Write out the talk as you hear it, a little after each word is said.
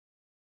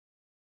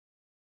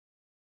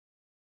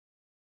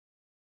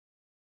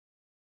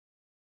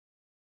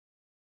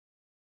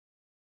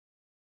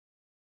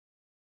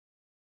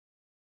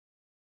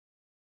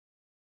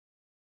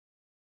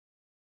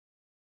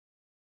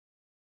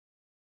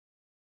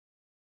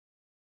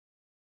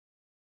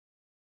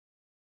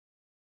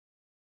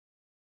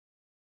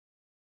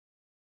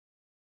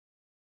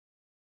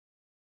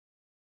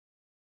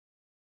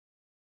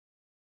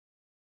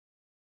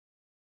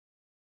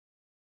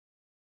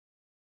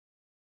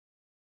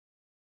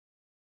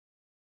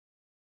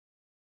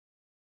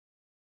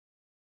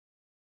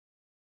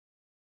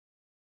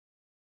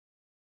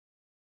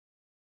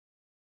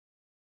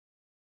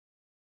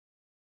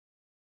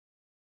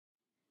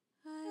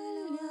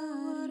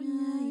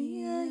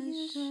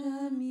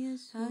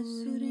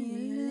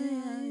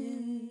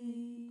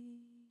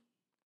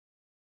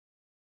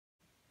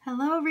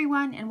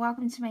everyone, and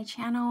welcome to my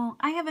channel.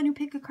 I have a new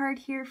pick a card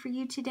here for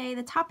you today.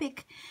 The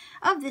topic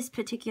of this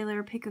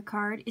particular pick a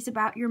card is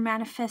about your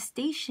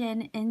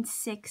manifestation in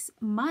 6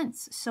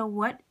 months. So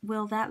what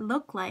will that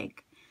look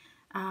like?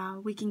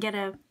 We can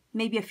get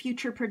maybe a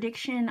future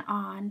prediction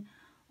on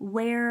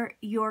where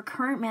your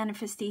current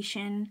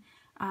manifestation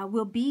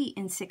will be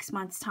in 6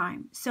 months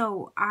time.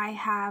 So I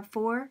have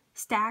 4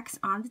 stacks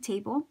on the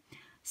table.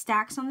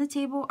 Stacks on the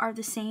table are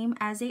the same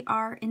as they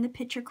are in the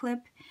picture clip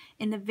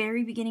in the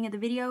very beginning of the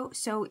video.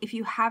 So if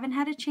you haven't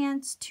had a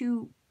chance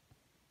to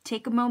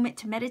take a moment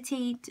to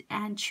meditate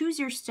and choose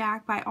your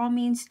stack, by all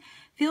means,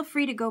 feel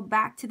free to go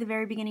back to the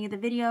very beginning of the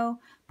video,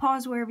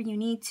 pause wherever you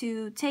need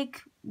to,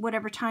 take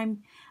whatever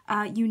time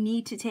you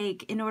need to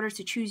take in order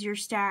to choose your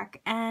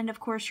stack. And of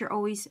course, you're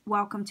always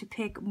welcome to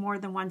pick more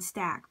than one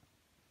stack.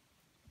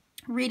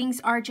 Readings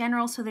are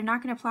general, so they're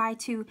not going to apply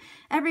to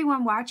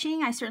everyone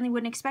watching. I certainly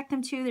wouldn't expect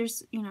them to.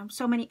 There's,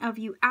 so many of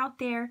you out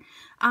there.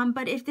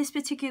 But if this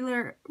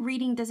particular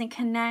reading doesn't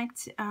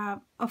connect,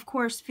 of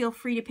course, feel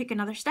free to pick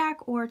another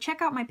stack or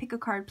check out my pick a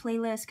card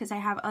playlist because I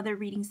have other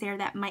readings there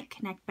that might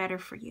connect better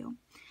for you.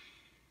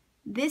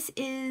 This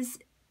is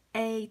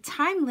a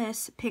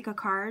timeless pick a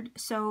card,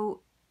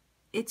 so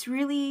it's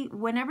really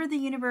whenever the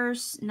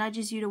universe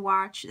nudges you to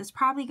watch, it's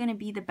probably going to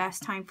be the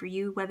best time for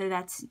you, whether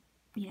that's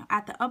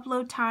at the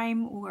upload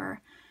time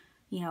or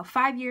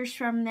 5 years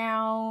from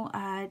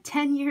now,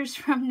 10 years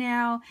from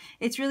now.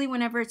 It's really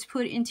whenever it's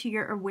put into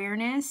your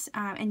awareness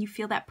and you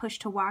feel that push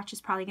to watch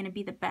is probably going to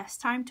be the best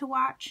time to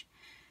watch.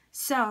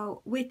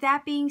 So with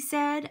that being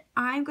said,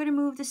 I'm going to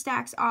move the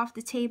stacks off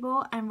the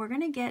table and we're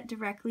going to get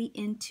directly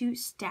into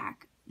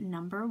stack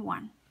number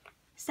 1.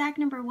 Stack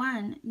number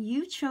 1,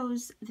 you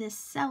chose this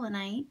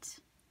selenite.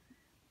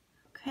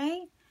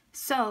 Okay,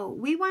 so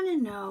we want to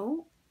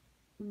know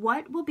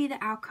what will be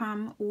the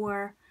outcome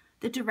or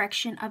the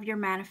direction of your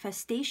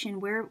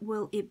manifestation. Where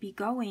will it be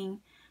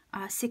going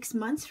 6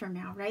 months from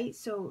now, right?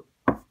 So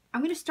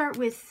I'm going to start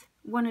with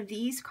one of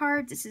these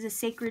cards. This is a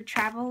Sacred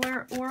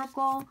Traveler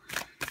Oracle.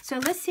 So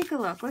let's take a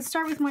look. Let's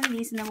start with one of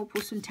these and then we'll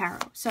pull some tarot.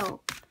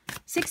 So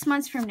 6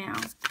 months from now,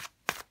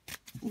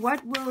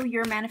 what will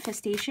your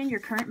manifestation, your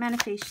current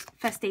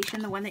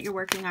manifestation, the one that you're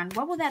working on,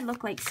 what will that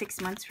look like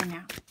 6 months from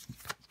now?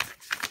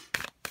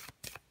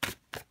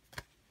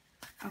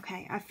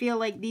 Okay, I feel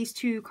like these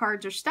 2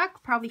 cards are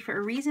stuck, probably for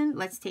a reason.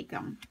 Let's take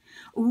them.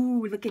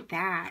 Ooh, look at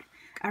that.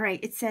 All right,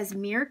 it says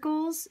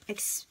miracles,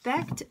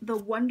 expect the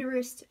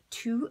wondrous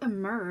to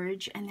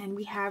emerge. And then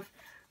we have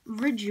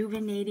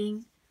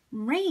rejuvenating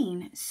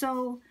rain.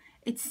 So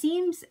it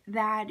seems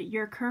that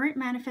your current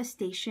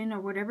manifestation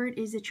or whatever it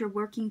is that you're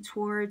working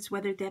towards,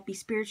 whether that be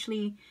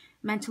spiritually,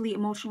 mentally,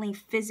 emotionally,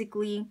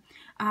 physically,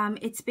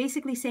 it's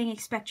basically saying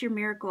expect your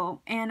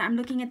miracle. And I'm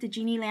looking at the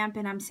genie lamp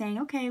and I'm saying,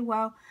 okay,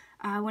 well,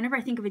 whenever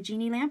I think of a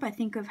genie lamp, I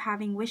think of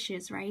having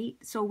wishes, right?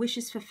 So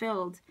wishes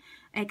fulfilled.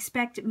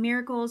 Expect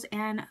miracles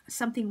and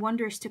something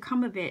wondrous to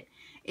come of it.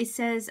 It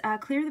says,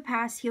 clear the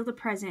past, heal the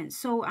present.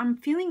 So I'm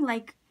feeling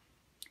like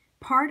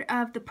part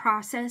of the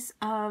process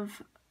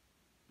of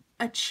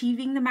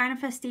achieving the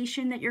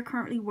manifestation that you're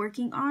currently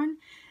working on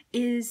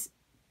is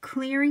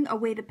clearing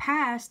away the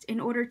past in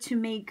order to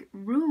make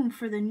room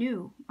for the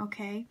new,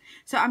 okay?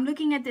 So I'm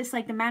looking at this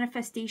like the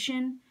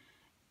manifestation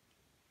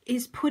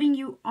is putting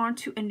you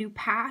onto a new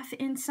path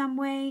in some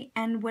way,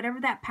 and whatever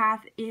that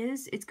path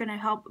is, it's going to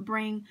help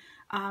bring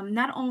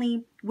not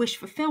only wish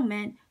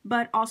fulfillment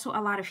but also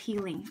a lot of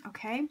healing.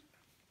 Okay,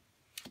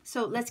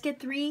 so let's get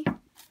three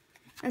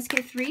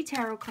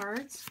tarot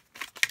cards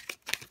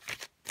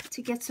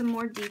to get some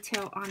more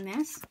detail on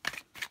this.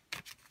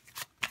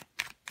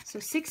 So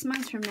 6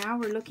 months from now,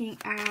 we're looking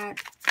at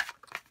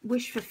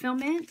wish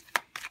fulfillment,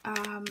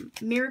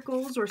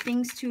 miracles or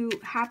things to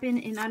happen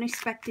in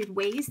unexpected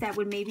ways that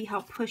would maybe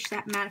help push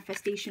that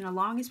manifestation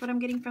along is what I'm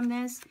getting from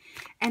this.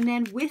 And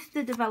then with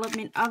the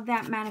development of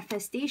that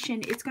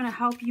manifestation, it's going to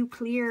help you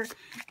clear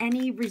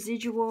any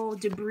residual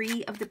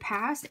debris of the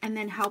past and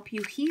then help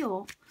you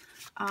heal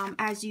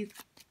as you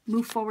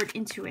move forward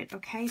into it.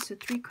 Okay, so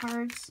 3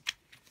 cards.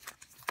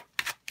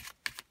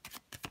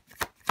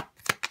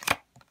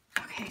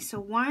 Okay, so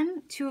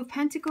 1, 2 of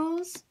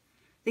Pentacles,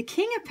 the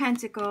King of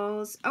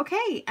Pentacles,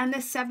 okay, and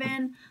the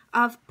 7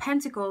 of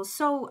Pentacles.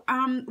 So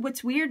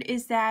what's weird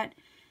is that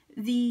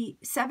the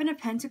 7 of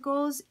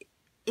Pentacles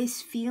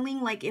is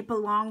feeling like it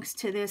belongs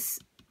to this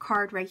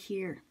card right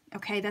here.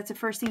 Okay, that's the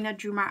first thing that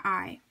drew my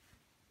eye.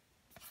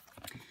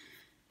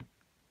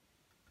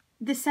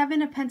 The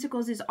 7 of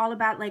Pentacles is all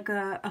about like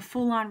a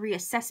full-on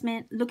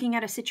reassessment, looking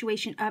at a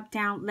situation up,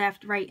 down,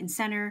 left, right, and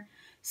center,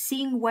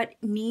 seeing what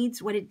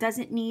needs, what it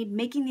doesn't need,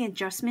 making the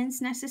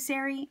adjustments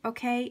necessary,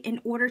 okay,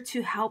 in order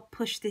to help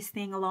push this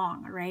thing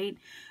along, right?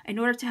 In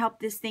order to help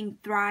this thing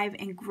thrive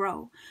and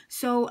grow.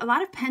 So a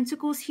lot of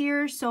pentacles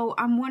here. So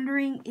I'm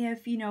wondering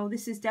if,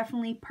 this is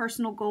definitely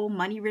personal goal,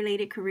 money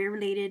related, career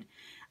related,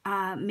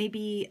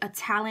 maybe a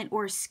talent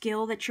or a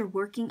skill that you're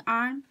working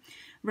on,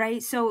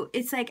 right? So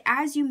it's like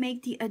as you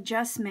make the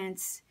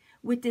adjustments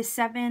with this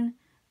 7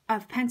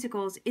 of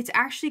Pentacles, it's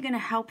actually going to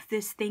help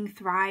this thing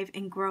thrive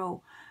and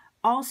grow.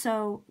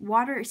 Also,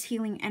 water is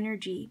healing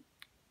energy.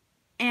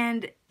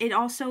 And it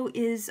also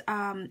is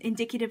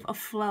indicative of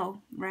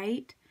flow,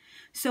 right?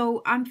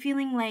 So I'm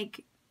feeling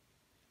like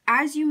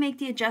as you make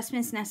the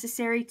adjustments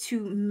necessary to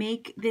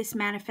make this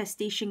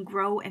manifestation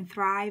grow and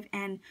thrive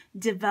and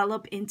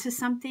develop into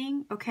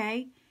something,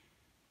 okay?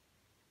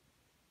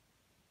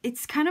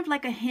 It's kind of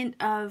like a hint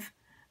of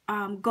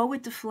go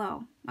with the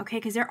flow, okay?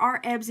 Because there are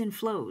ebbs and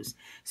flows.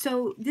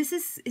 So this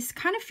is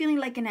kind of feeling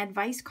like an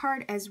advice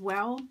card as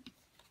well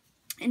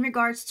in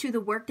regards to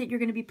the work that you're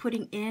going to be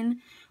putting in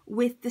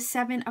with the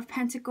Seven of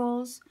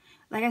Pentacles.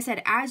 Like I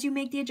said, as you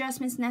make the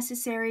adjustments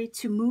necessary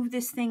to move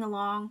this thing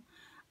along,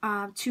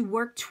 to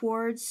work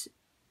towards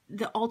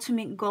the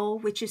ultimate goal,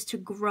 which is to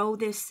grow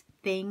this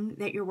thing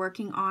that you're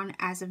working on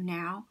as of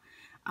now.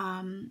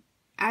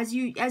 As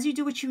you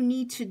do what you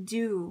need to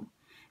do,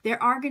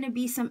 there are going to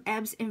be some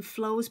ebbs and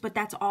flows, but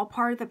that's all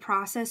part of the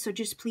process. So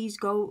just please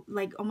go,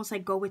 like, almost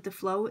like go with the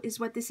flow is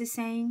what this is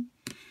saying.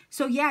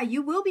 So yeah,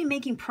 you will be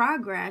making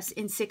progress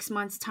in 6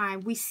 months'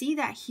 time. We see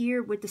that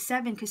here with the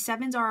 7, because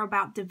 7s are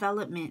about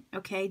development,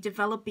 okay?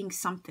 Developing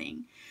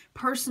something,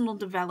 personal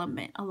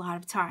development a lot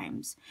of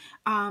times.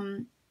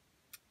 And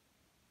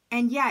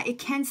yeah, it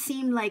can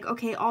seem like,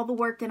 okay, all the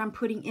work that I'm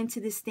putting into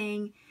this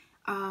thing,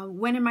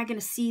 when am I going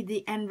to see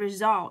the end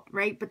result,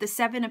 right? But the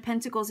 7 of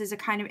Pentacles is a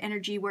kind of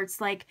energy where it's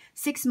like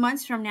 6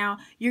 months from now,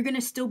 you're going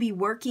to still be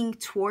working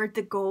toward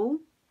the goal,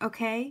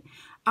 okay?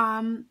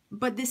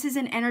 But this is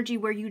an energy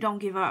where you don't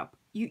give up.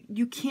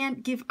 You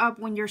can't give up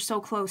when you're so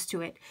close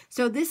to it.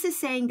 So this is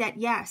saying that,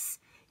 yes,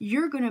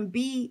 you're going to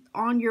be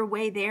on your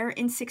way there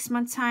in 6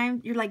 months'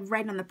 time. You're like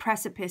right on the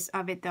precipice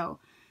of it, though.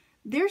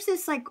 There's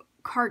this like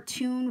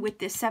cartoon with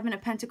the 7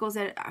 of Pentacles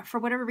that for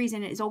whatever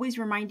reason is always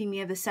reminding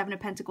me of the 7 of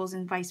Pentacles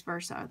and vice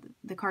versa.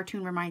 The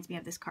cartoon reminds me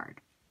of this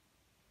card.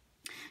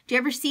 Do you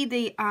ever see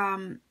the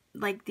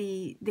like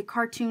the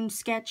cartoon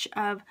sketch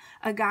of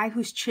a guy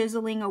who's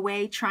chiseling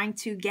away trying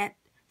to get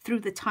through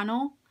the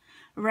tunnel,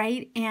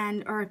 right?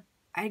 And or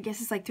I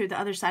guess it's like through the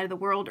other side of the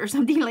world or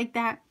something like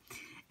that.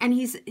 And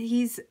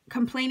he's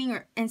complaining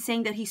and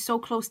saying that he's so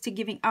close to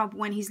giving up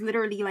when he's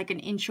literally like an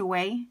inch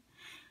away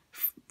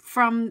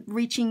from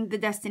reaching the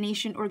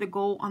destination or the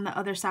goal on the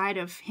other side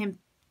of him,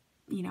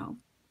 you know,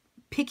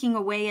 picking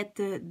away at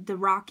the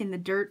rock in the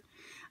dirt.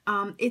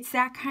 It's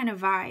that kind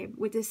of vibe.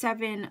 With the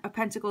 7 of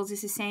Pentacles,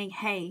 this is saying,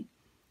 hey,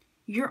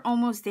 you're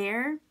almost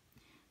there.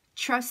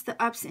 Trust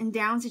the ups and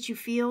downs that you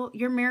feel.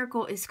 Your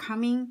miracle is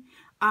coming.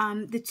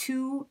 The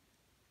 2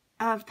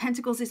 of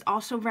Pentacles is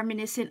also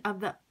reminiscent of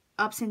the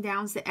ups and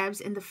downs, the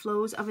ebbs and the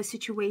flows of a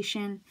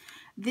situation.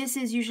 This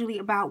is usually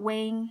about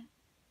weighing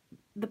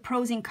the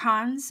pros and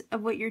cons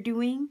of what you're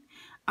doing,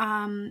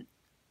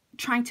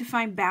 trying to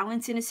find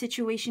balance in a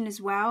situation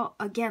as well.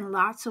 Again,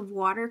 lots of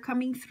water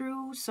coming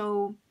through,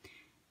 so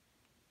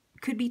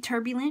could be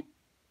turbulent,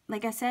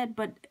 like I said,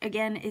 but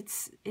again,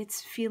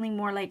 it's feeling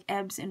more like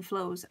ebbs and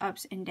flows,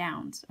 ups and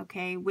downs,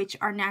 okay, which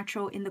are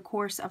natural in the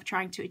course of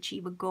trying to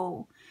achieve a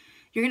goal.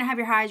 You're going to have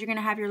your highs, you're going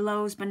to have your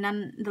lows, but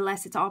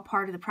nonetheless, it's all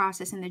part of the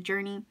process and the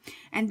journey.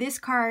 And this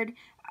card,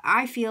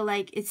 I feel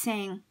like it's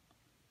saying,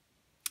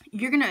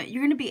 you're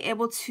gonna be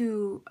able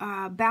to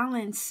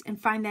balance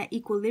and find that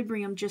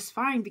equilibrium just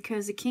fine,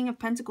 because the King of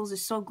Pentacles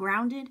is so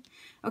grounded.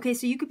 Okay,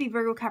 so you could be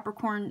Virgo,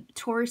 Capricorn,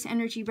 Taurus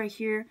energy right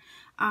here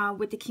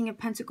with the King of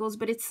Pentacles,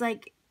 but it's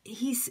like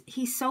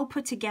he's so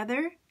put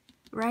together,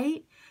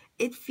 right?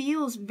 It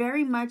feels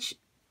very much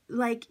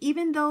like,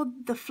 even though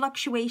the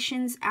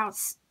fluctuations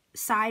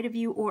outside of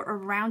you or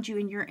around you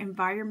in your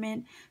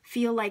environment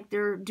feel like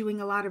they're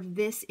doing a lot of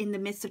this in the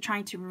midst of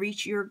trying to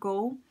reach your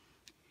goal,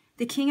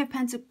 the King of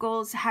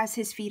Pentacles has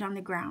his feet on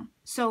the ground.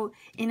 So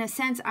in a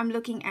sense, I'm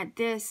looking at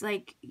this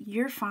like,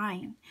 you're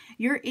fine.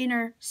 Your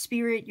inner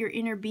spirit, your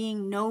inner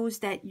being knows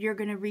that you're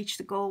going to reach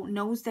the goal,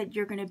 knows that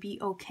you're going to be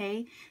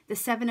okay. The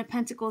 7 of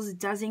Pentacles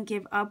doesn't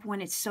give up when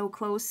it's so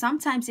close.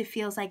 Sometimes it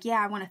feels like,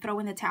 yeah, I want to throw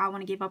in the towel. I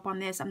want to give up on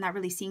this. I'm not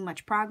really seeing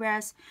much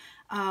progress,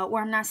 or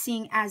I'm not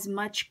seeing as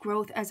much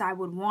growth as I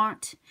would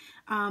want.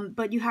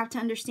 But you have to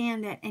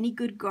understand that any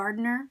good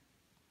gardener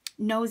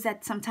knows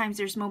that sometimes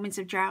there's moments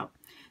of drought.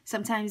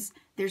 Sometimes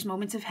there's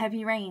moments of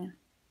heavy rain.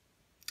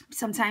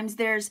 Sometimes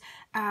there's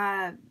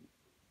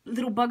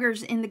little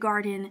buggers in the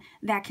garden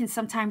that can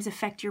sometimes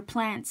affect your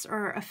plants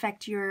or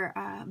affect your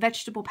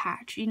vegetable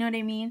patch. You know what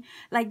I mean?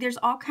 Like, there's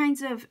all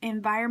kinds of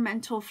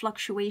environmental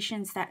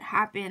fluctuations that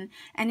happen,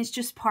 and it's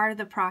just part of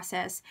the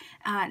process.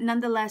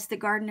 Nonetheless, the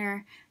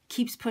gardener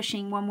keeps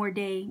pushing one more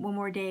day, one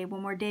more day,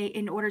 one more day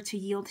in order to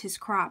yield his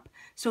crop.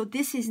 So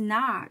this is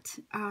not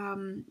a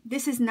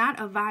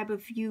vibe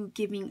of you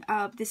giving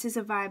up. This is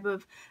a vibe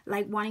of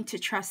like wanting to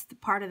trust the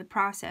part of the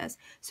process.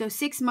 So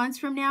 6 months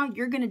from now,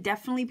 you're going to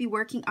definitely be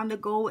working on the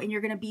goal and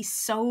you're going to be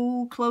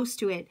so close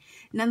to it.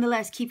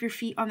 Nonetheless, keep your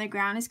feet on the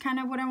ground is kind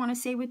of what I want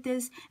to say with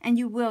this. And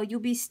you'll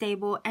be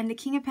stable. And the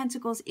King of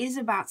Pentacles is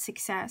about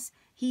success.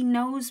 He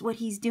knows what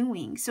he's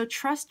doing. So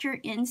trust your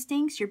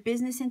instincts, your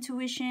business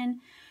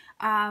intuition.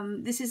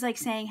 This is like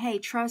saying, hey,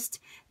 trust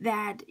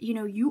that, you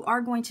know, you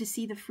are going to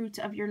see the fruits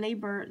of your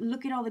labor.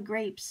 Look at all the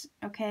grapes,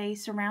 okay,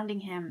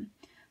 surrounding him.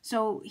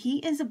 So he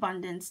is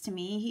abundance to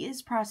me. He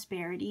is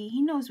prosperity.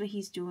 He knows what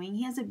he's doing.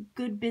 He has a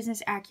good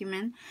business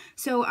acumen.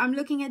 So I'm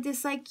looking at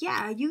this like,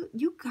 yeah,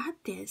 you got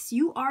this.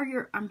 You are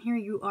your, I'm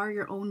hearing you are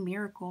your own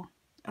miracle,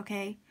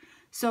 okay?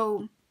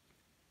 So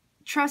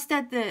trust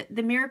that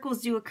the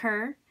miracles do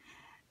occur.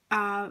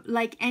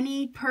 Like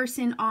any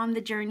person on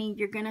the journey,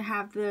 you're going to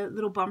have the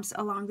little bumps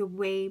along the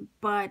way,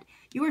 but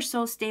you are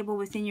so stable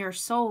within your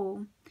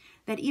soul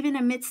that even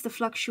amidst the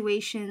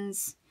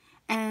fluctuations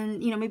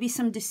and, you know, maybe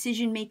some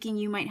decision making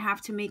you might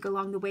have to make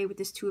along the way with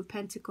this Two of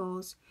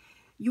Pentacles,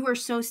 you are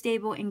so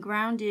stable and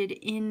grounded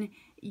in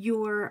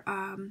your,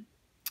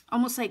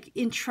 almost like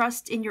in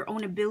trust in your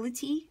own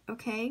ability,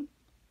 okay,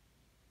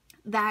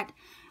 that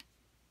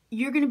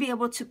you're going to be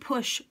able to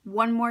push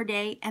one more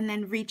day and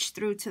then reach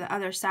through to the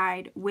other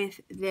side with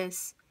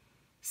this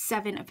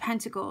Seven of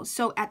Pentacles.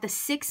 So at the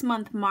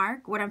 6-month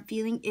mark, what I'm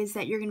feeling is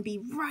that you're going to be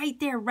right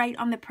there, right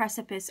on the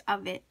precipice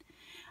of it.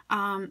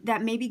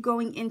 That maybe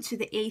going into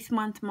the 8th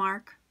month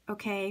mark,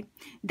 okay,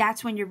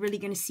 that's when you're really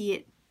going to see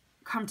it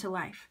come to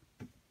life.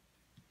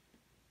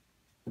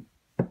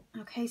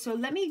 Okay, so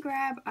let me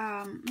grab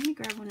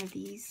one of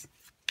these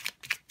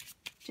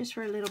just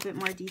for a little bit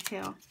more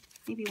detail,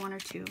 maybe one or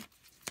two.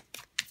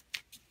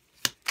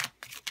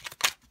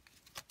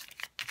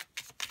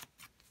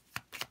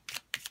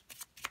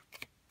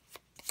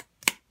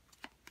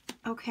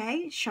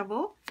 Okay,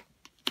 shovel,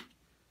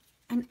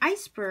 an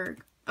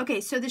iceberg.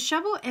 Okay, so the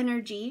shovel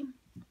energy,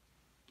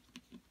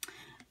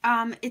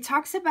 it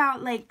talks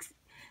about like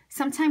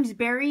sometimes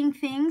burying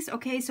things.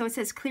 Okay, so it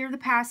says clear the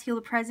past, heal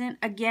the present.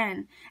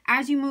 Again,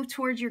 as you move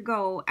towards your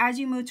goal, as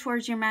you move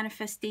towards your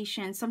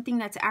manifestation, something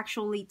that's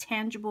actually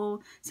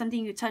tangible,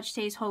 something you touch,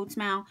 taste, hold,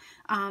 smell,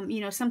 you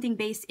know, something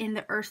based in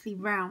the earthly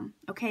realm.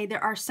 Okay,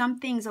 there are some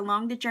things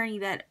along the journey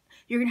that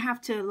you're gonna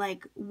have to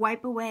like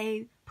wipe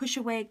away, push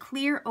away,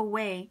 clear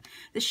away.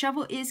 The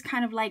shovel is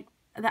kind of like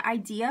the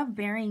idea of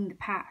burying the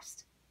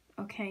past.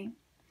 Okay,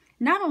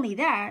 not only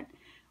that,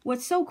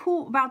 what's so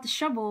cool about the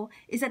shovel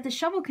is that the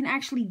shovel can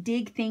actually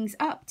dig things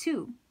up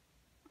too.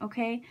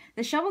 Okay,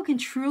 the shovel can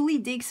truly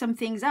dig some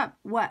things up.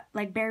 What,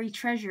 like buried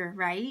treasure,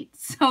 right?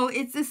 So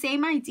it's the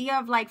same idea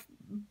of like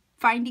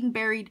finding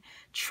buried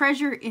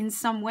treasure in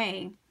some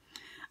way.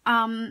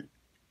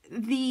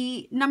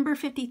 The number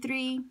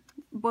 53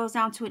 boils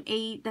down to an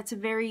 8. That's a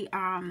very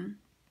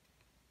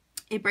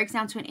it breaks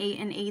down to an 8,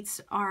 and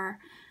 8s are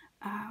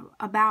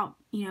about,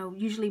 you know,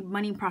 usually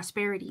money and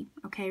prosperity,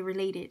 okay,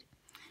 related.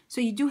 So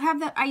you do have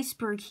that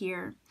iceberg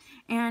here,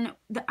 and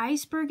the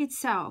iceberg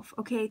itself,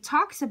 okay,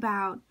 talks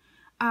about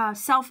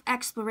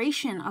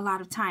self-exploration a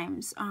lot of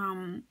times.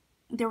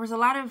 There was a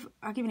lot of,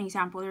 I'll give an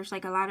example, there's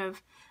like a lot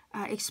of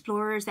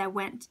explorers that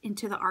went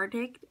into the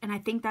Arctic, and I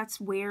think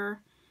that's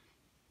where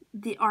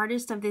the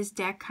artist of this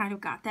deck kind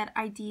of got that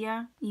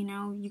idea. You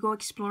know, you go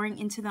exploring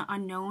into the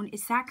unknown.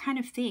 It's that kind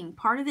of thing.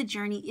 Part of the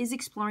journey is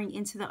exploring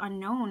into the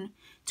unknown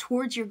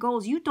towards your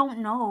goals. You don't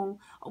know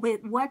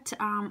with what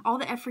all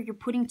the effort you're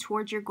putting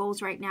towards your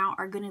goals right now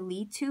are going to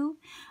lead to.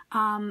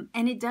 And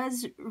it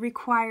does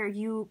require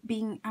you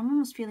being, I'm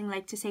almost feeling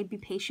like to say, be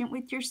patient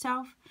with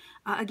yourself,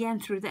 again,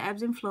 through the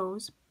ebbs and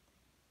flows.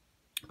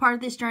 Part of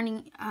this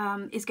journey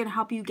is going to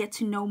help you get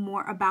to know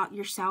more about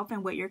yourself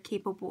and what you're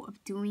capable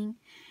of doing.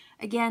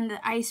 Again, the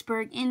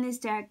iceberg in this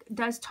deck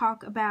does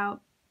talk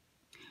about,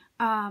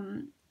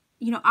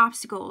 you know,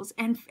 obstacles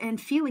and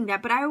feeling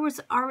that. But I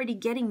was already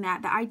getting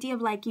that, the idea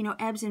of like, you know,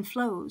 ebbs and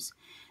flows.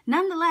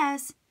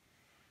 Nonetheless,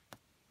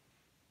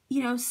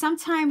 you know,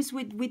 sometimes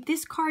with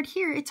this card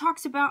here, it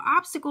talks about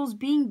obstacles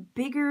being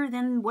bigger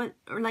than what,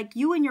 or like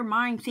you in your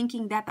mind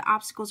thinking that the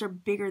obstacles are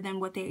bigger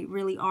than what they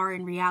really are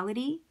in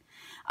reality.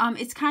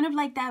 It's kind of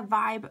like that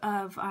vibe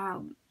of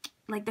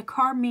like the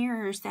car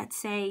mirrors that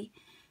say,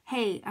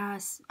 hey,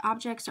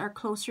 objects are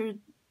closer,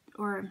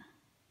 or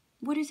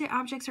what is it?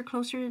 Objects are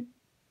closer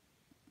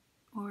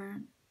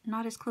or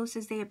not as close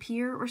as they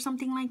appear, or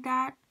something like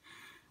that.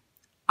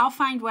 I'll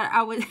find what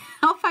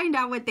I'll find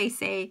out what they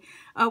say,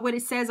 what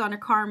it says on a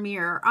car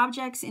mirror.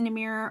 Objects in a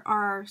mirror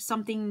are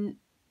something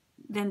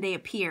than they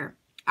appear.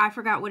 I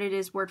forgot what it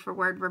is word for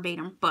word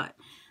verbatim, but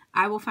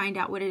I will find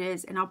out what it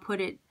is and I'll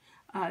put it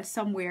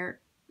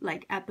somewhere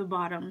like at the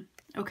bottom.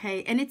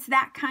 Okay, and it's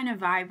that kind of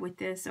vibe with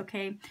this.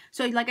 Okay,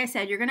 so like I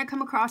said, you're gonna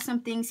come across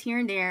some things here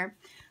and there,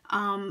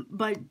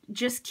 but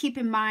just keep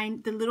in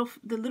mind the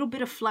little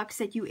bit of flux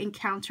that you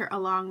encounter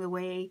along the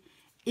way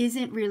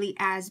isn't really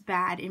as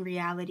bad in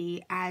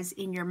reality as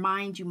in your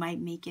mind you might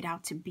make it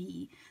out to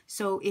be.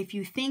 So if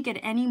you think at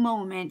any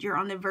moment you're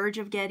on the verge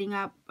of getting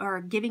up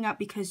or giving up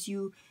because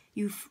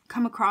you've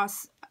come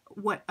across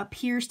what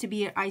appears to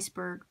be an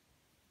iceberg,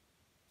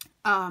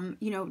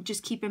 you know,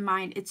 just keep in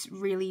mind it's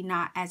really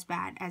not as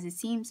bad as it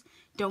seems.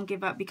 Don't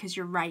give up because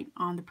you're right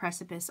on the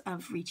precipice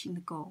of reaching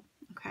the goal.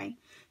 Okay,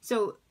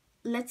 so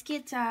let's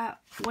get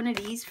one of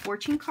these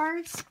fortune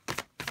cards.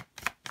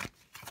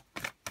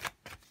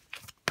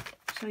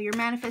 So your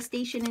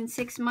manifestation in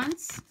 6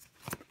 months.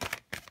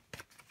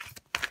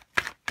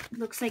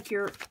 looks like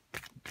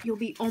you'll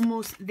be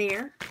almost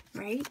there,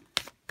 right?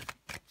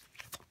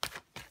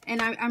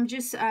 And I'm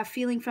just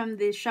feeling from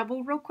the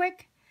shovel real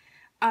quick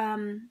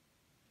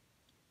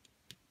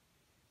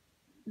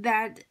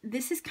that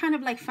this is kind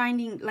of like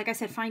finding, like I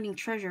said, finding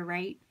treasure,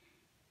 right?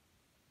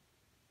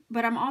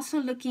 But I'm also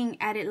looking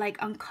at it like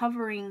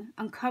uncovering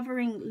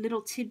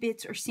little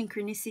tidbits or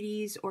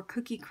synchronicities or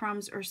cookie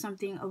crumbs or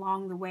something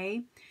along the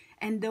way.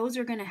 And those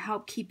are going to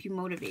help keep you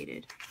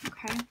motivated,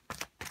 okay?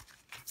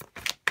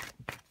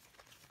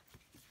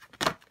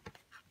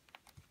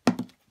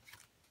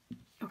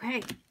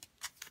 Okay.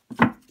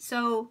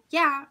 So,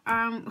 yeah,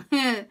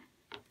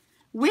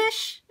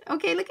 wish.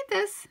 Okay, look at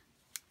this.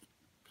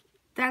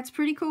 That's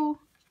pretty cool.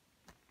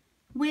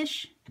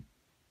 Wish.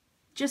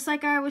 Just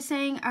like I was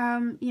saying,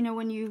 you know,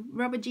 when you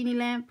rub a genie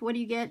lamp, what do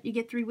you get? You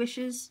get 3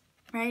 wishes,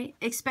 right?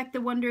 Expect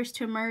the wonders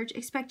to emerge.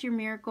 Expect your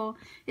miracle.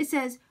 It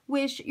says,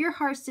 wish your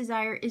heart's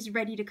desire is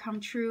ready to come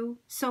true.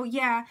 So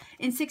yeah,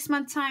 in 6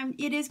 months time,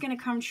 it is going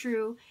to come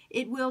true.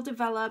 It will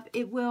develop.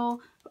 It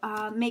will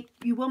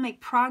you will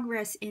make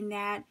progress in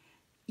that.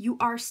 You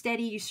are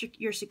steady,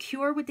 you're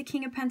secure with the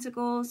King of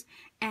Pentacles,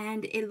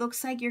 and it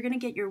looks like you're going to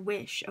get your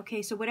wish,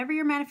 okay? So whatever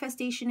your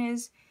manifestation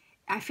is,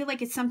 I feel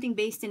like it's something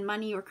based in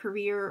money or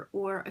career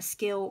or a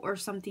skill or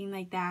something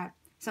like that.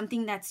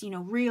 Something that's, you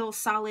know, real,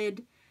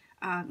 solid,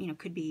 you know,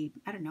 could be,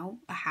 I don't know,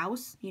 a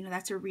house, you know,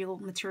 that's a real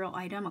material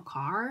item, a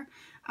car,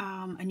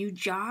 a new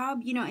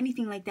job, you know,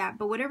 anything like that.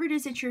 But whatever it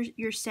is that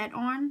you're set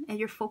on and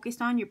you're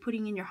focused on, you're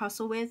putting in your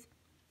hustle with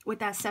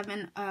that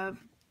 7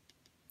 of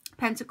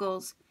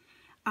Pentacles,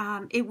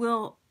 it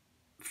will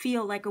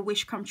feel like a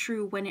wish come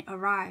true when it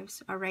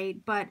arrives, all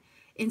right? But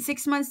in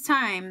 6 months'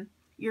 time,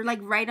 you're like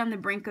right on the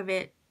brink of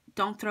it.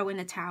 Don't throw in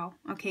the towel,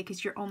 okay?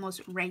 Because you're almost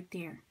right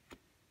there,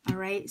 all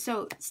right?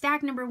 So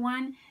stack number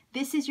 1,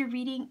 this is your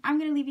reading. I'm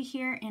going to leave you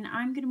here, and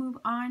I'm going to move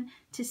on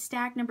to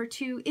stack number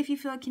 2. If you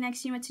feel it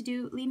connects you what to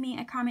do, leave me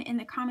a comment in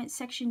the comment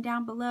section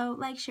down below.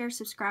 Like, share,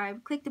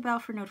 subscribe, click the bell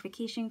for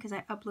notification because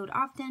I upload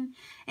often.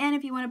 And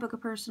if you want to book a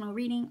personal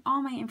reading,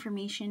 all my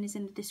information is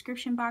in the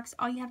description box.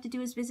 All you have to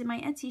do is visit my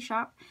Etsy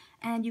shop,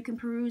 and you can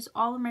peruse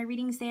all of my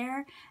readings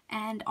there,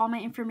 and all my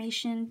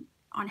information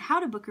on how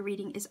to book a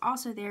reading is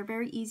also there.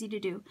 Very easy to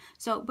do.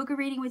 So book a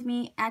reading with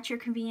me at your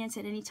convenience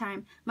at any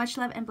time. Much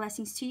love and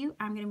blessings to you.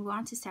 I'm going to move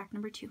on to stack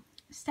number 2.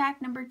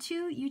 Stack number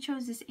 2, you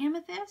chose this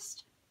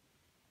amethyst.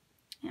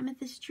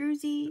 Amethyst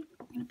druzy.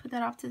 I'm going to put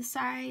that off to the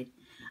side.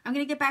 I'm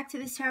going to get back to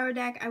this tarot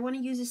deck. I want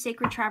to use a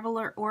Sacred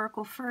Traveler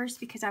Oracle first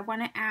because I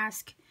want to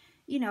ask,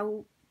 you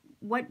know,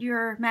 what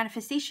your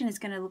manifestation is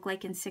going to look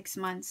like in 6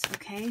 months,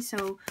 okay?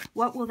 So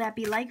what will that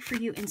be like for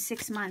you in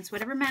 6 months?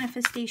 Whatever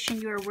manifestation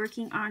you are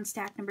working on,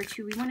 stack number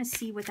 2, we want to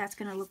see what that's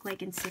going to look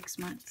like in 6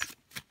 months.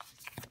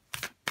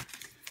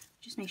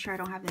 Just make sure I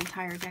don't have the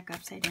entire deck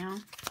upside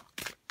down.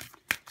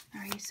 All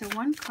right, so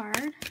 1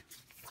 card.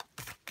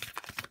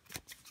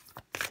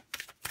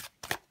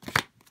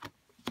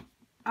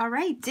 All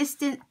right,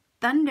 Distant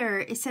Thunder.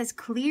 It says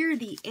clear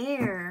the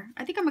air.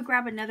 I think I'm going to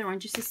grab another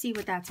one just to see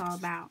what that's all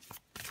about.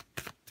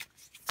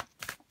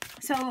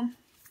 So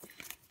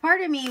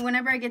part of me,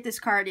 whenever I get this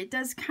card, it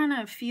does kind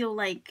of feel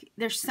like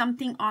there's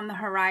something on the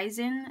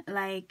horizon,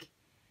 like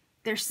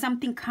there's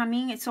something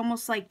coming. It's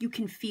almost like you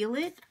can feel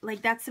it.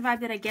 Like that's the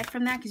vibe that I get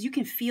from that, because you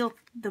can feel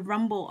the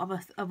rumble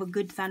of a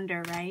good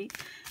thunder, right?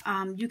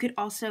 You could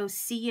also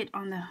see it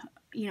on the,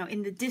 you know,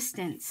 in the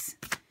distance.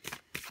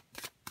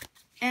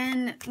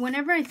 And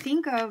whenever I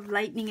think of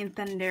lightning and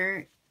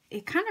thunder,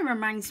 it kind of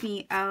reminds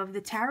me of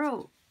the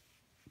Tarot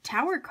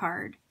Tower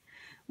card,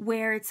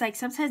 where it's like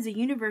sometimes the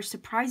universe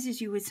surprises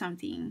you with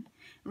something,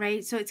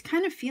 right? So it's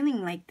kind of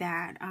feeling like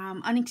that,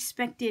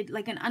 unexpected,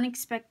 like an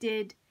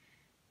unexpected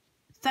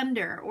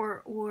thunder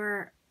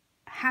or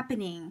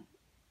happening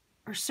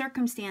or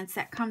circumstance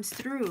that comes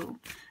through.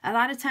 A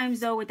lot of times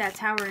though with that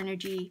tower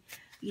energy,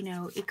 you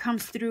know, it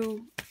comes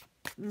through,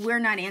 we're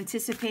not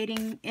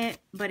anticipating it,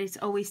 but it's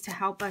always to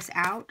help us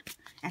out.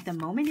 At the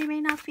moment, it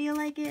may not feel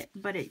like it,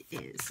 but it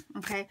is.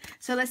 Okay,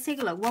 so let's take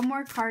a look. One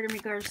more card in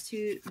regards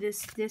to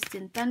this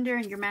distant thunder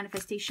and your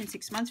manifestation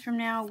 6 months from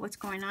now. What's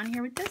going on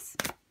here with this?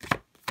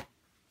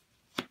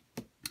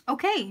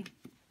 Okay,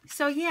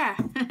 so yeah,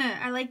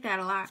 I like that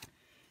a lot.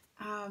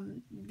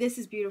 This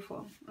is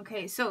beautiful.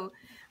 Okay, so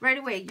right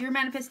away, your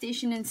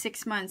manifestation in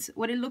 6 months,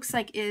 what it looks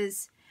like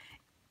is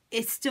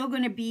it's still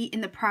going to be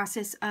in the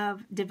process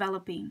of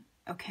developing.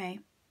 Okay,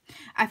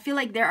 I feel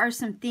like there are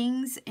some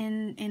things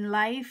in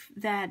life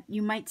that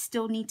you might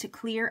still need to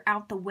clear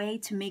out the way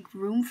to make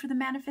room for the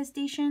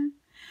manifestation.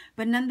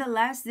 But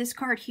nonetheless, this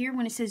card here,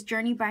 when it says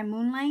Journey by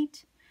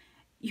Moonlight,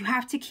 you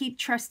have to keep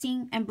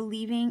trusting and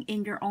believing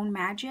in your own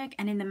magic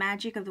and in the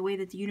magic of the way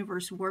that the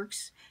universe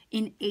works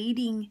in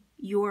aiding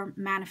your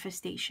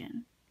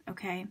manifestation.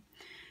 Okay,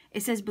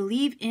 it says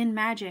believe in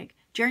magic.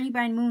 Journey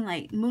by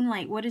Moonlight.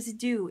 Moonlight, what does it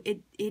do?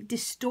 It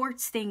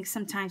distorts things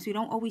sometimes. We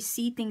don't always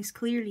see things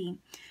clearly.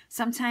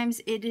 Sometimes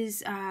it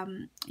is,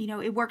 you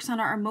know, it works on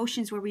our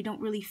emotions where we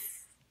don't really,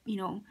 you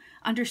know,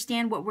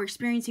 understand what we're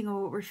experiencing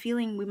or what we're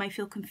feeling. We might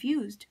feel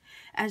confused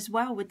as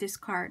well with this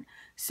card.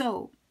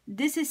 So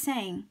this is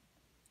saying,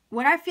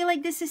 what I feel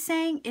like this is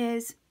saying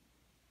is,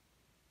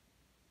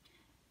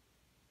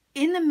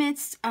 in the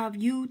midst of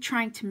you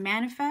trying to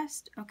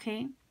manifest,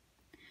 okay,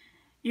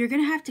 you're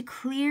going to have to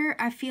clear,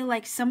 I feel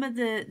like, some of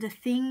the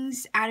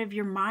things out of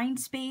your mind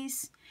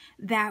space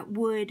that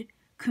would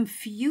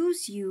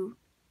confuse you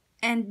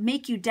and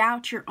make you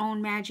doubt your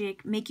own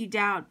magic, make you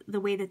doubt the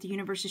way that the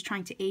universe is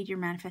trying to aid your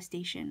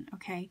manifestation,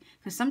 okay?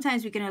 Because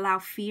sometimes we can allow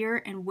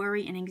fear and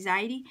worry and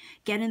anxiety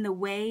get in the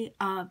way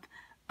of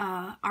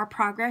our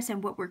progress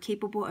and what we're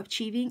capable of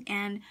achieving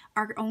and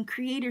our own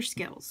creator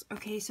skills,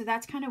 okay? So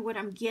that's kind of what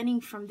I'm getting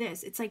from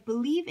this. It's like,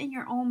 believe in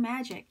your own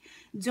magic.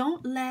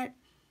 Don't let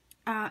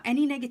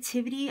any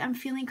negativity I'm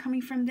feeling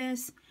coming from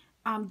this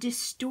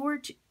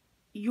distort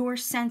your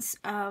sense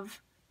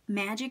of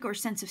magic or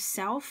sense of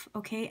self,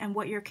 okay, and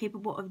what you're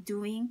capable of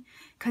doing.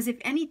 Because if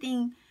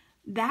anything,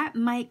 that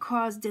might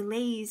cause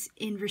delays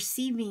in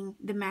receiving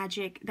the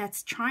magic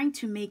that's trying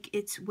to make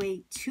its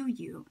way to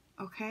you,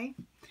 okay?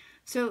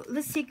 So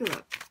let's take a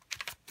look.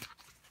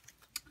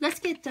 Let's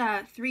get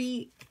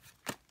 3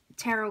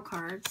 tarot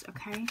cards,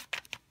 okay,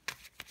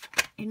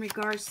 in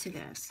regards to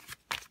this.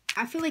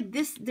 I feel like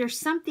this, there's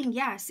something,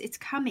 yes, it's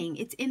coming,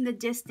 it's in the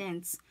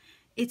distance,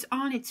 it's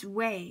on its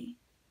way,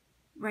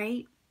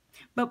 right?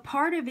 But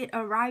part of it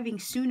arriving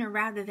sooner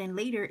rather than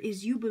later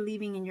is you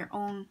believing in your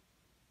own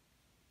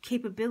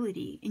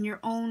capability, in your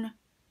own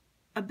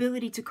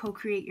ability to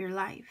co-create your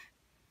life.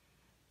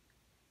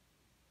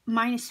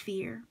 Minus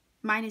fear,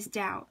 minus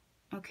doubt,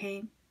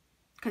 okay?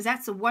 Because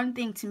that's the one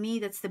thing to me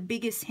that's the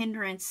biggest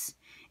hindrance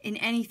in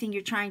anything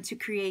you're trying to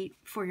create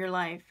for your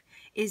life,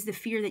 is the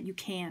fear that you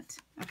can't,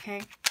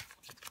 okay?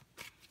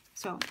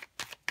 So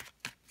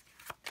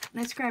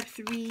let's grab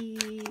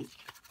three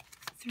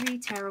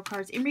tarot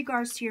cards in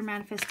regards to your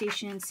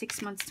manifestation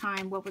 6 months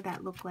time. What would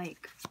that look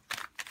like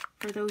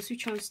for those who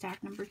chose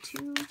stack number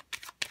 2?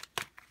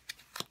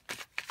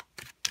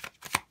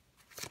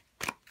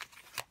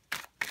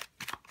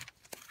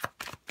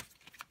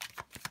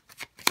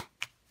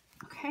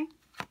 Okay.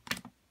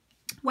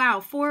 Wow,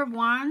 4 of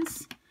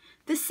Wands.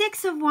 The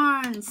 6 of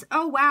Wands.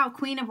 Oh wow,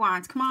 Queen of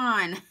Wands. Come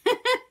on.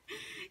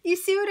 You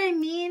see what I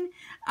mean?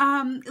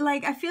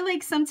 Like, I feel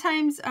like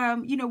sometimes,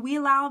 you know, we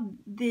allow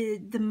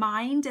the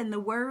mind and the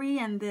worry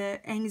and the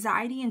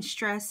anxiety and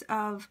stress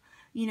of,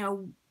 you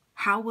know,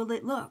 how will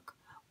it look?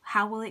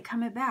 How will it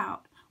come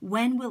about?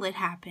 When will it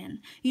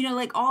happen? You know,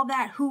 like all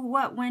that who,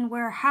 what, when,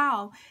 where,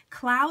 how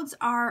clouds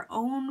our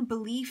own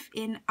belief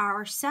in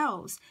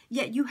ourselves.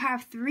 Yet you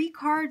have 3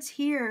 cards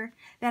here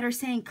that are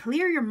saying,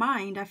 clear your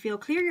mind. I feel,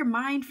 clear your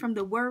mind from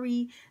the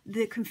worry,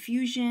 the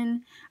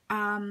confusion,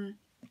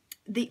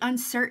 the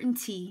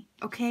uncertainty,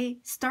 okay?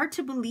 Start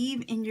to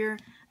believe in your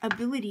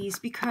abilities,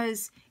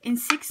 because in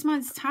 6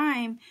 months'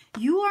 time,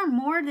 you are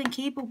more than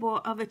capable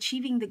of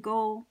achieving the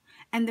goal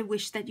and the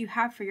wish that you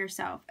have for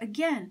yourself.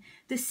 Again,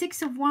 the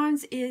 6 of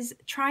Wands is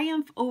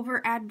triumph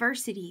over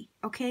adversity,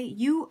 okay?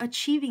 You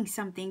achieving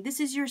something.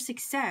 This is your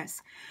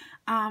success.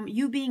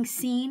 You being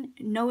seen,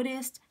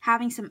 noticed,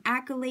 having some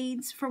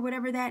accolades for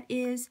whatever that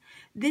is.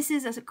 This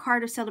is a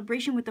card of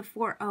celebration with the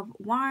 4 of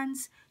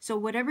Wands. So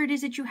whatever it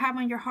is that you have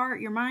on your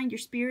heart, your mind, your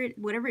spirit,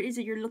 whatever it is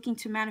that you're looking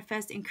to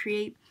manifest and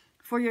create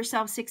for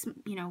yourself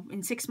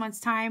in 6 months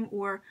time,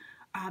 or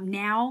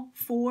now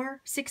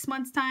for 6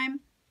 months time,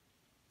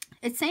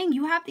 it's saying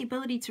you have the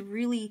ability to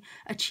really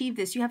achieve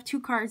this. You have 2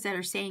 cards that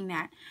are saying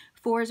that.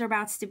 4s are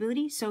about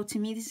stability. So to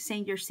me, this is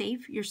saying you're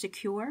safe, you're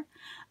secure.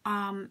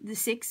 The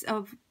 6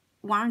 of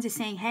Wands is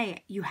saying,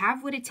 hey, you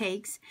have what it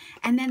takes.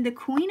 And then the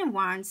Queen of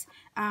Wands,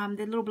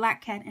 the little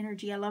black cat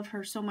energy, I love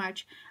her so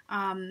much.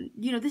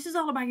 You know, this is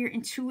all about your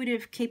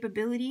intuitive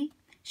capability.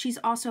 She's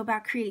also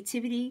about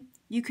creativity.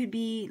 You could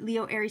be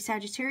Leo, Aries,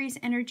 Sagittarius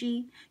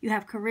energy. You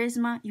have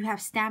charisma, you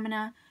have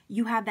stamina,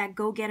 you have that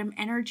go-get-em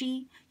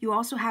energy. You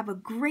also have a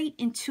great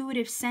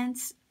intuitive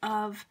sense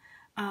of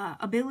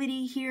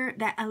ability here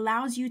that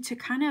allows you to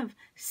kind of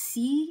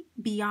see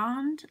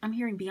beyond, I'm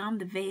hearing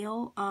beyond the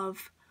veil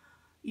of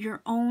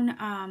your own,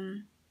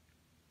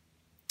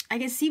 I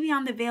guess, see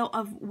beyond the veil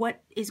of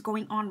what is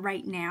going on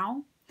right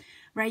now,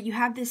 right? You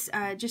have this,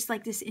 just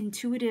like this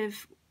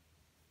intuitive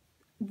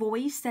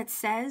voice that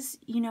says,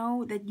 you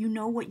know, that you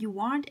know what you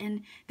want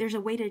and there's a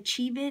way to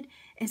achieve it.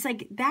 It's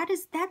like, that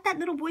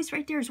little voice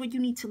right there is what you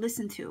need to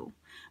listen to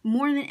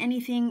more than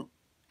anything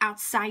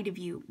outside of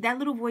you. That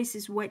little voice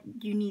is what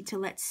you need to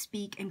let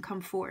speak and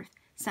come forth.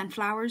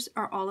 Sunflowers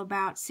are all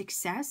about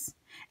success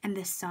and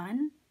the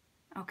sun.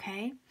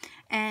 Okay,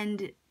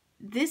 and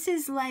this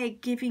is like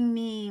giving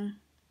me,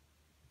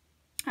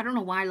 I don't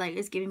know why, like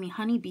it's giving me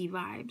honeybee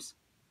vibes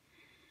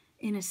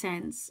in a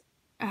sense.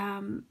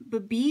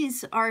 But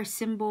bees are a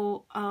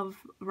symbol of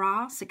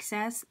raw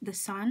success, the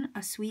sun,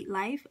 a sweet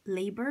life,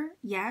 labor,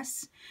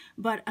 yes,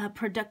 but a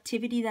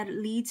productivity that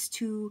leads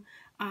to,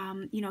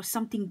 you know,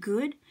 something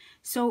good.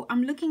 So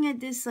I'm looking at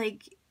this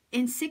like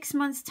in 6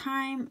 months'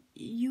 time,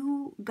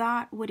 you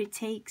got what it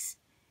takes.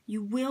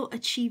 You will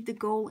achieve the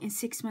goal in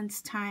 6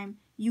 months' time.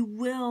 You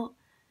will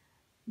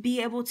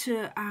be able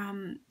to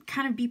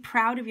kind of be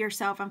proud of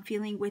yourself. I'm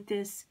feeling with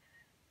this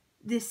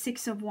this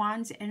Six of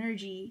Wands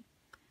energy,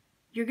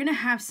 you're going to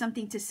have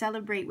something to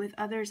celebrate with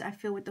others. I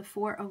feel with the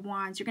Four of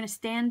Wands, you're going to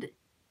stand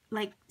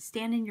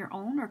in your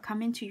own, or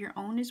come into your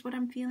own is what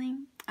I'm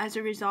feeling. As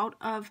a result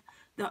of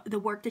the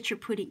work that you're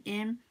putting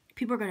in,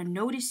 people are going to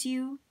notice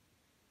you.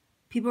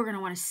 People are going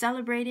to want to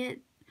celebrate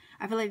it.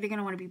 I feel like they're going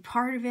to want to be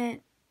part of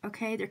it.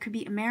 Okay, there could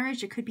be a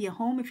marriage. There could be a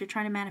home. If you're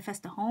trying to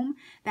manifest a home,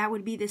 that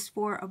would be this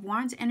Four of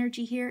Wands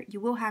energy here. You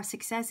will have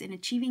success in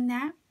achieving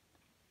that.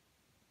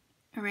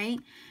 All right.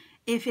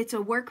 If it's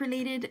a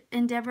work-related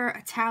endeavor,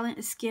 a talent,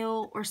 a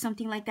skill, or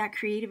something like that,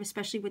 creative,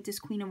 especially with this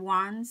Queen of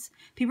Wands,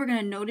 people are going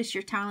to notice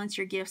your talents,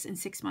 your gifts in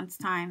 6 months'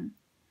 time.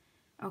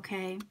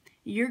 Okay?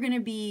 You're going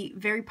to be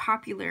very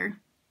popular,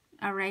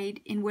 all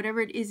right, in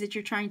whatever it is that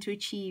you're trying to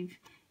achieve.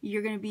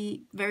 You're going to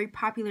be very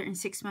popular in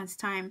 6 months'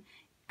 time.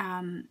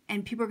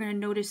 And people are going to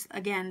notice,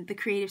 again, the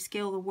creative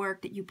skill, the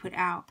work that you put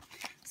out.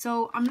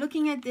 So I'm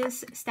looking at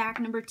this stack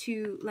number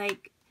 2,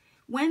 like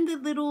when the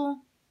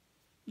little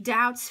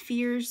doubts,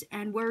 fears,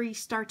 and worries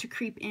start to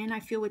creep in, I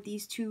feel with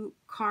these 2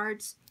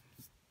 cards,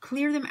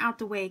 clear them out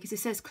the way, because it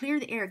says clear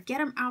the air, get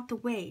them out the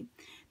way,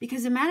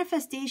 because the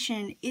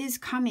manifestation is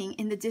coming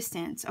in the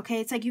distance. Okay,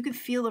 it's like you can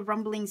feel the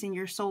rumblings in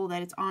your soul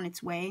that it's on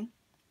its way.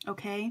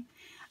 Okay,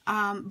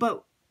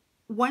 but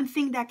one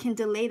thing that can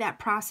delay that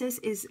process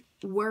is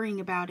worrying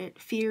about it,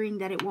 fearing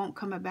that it won't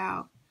come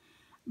about.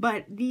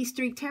 But these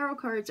 3 tarot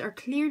cards are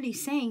clearly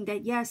saying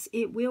that yes,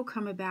 it will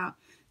come about.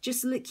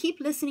 Just keep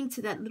listening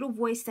to that little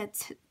voice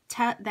that's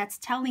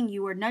telling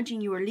you, or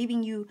nudging you, or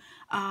leaving you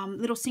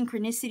little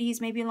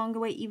synchronicities maybe along the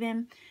way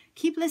even.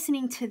 Keep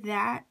listening to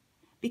that,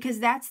 because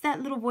that's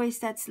that little voice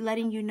that's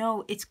letting you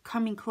know it's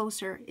coming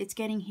closer. It's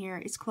getting here.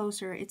 It's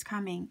closer. It's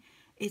coming.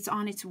 It's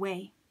on its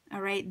way.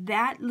 All right?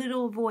 That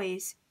little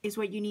voice is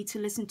what you need to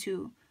listen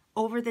to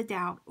over the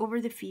doubt, over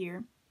the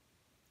fear,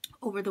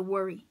 over the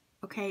worry.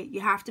 Okay?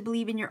 You have to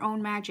believe in your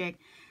own magic.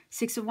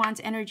 Six of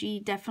Wands energy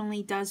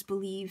definitely does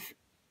believe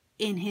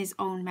in his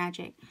own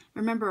magic.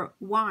 Remember,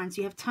 wands,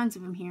 you have tons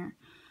of them here.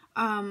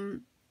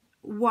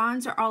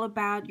 Wands are all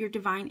about your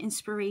divine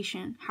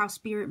inspiration, how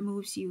spirit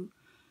moves you,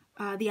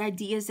 the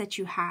ideas that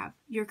you have,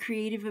 your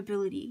creative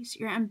abilities,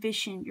 your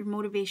ambition, your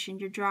motivation,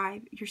 your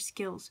drive, your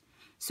skills.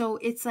 So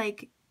it's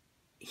like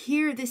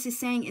here, this is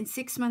saying in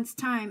 6 months'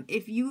 time,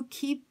 if you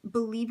keep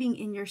believing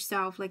in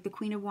yourself, like the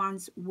Queen of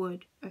Wands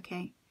would,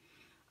 okay?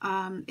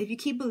 If you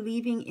keep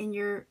believing in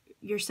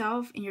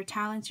yourself, in your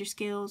talents, your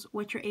skills,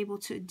 what you're able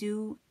to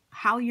do,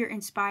 how you're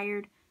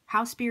inspired,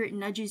 how spirit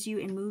nudges you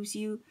and moves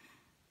you,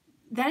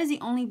 that is the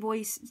only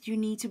voice you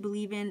need to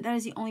believe in. That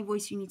is the only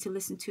voice you need to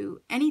listen to.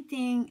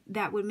 Anything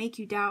that would make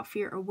you doubt,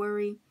 fear, or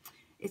worry,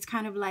 it's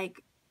kind of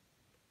like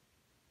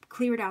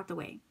clear it out the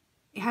way.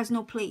 It has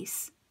no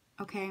place,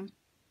 okay?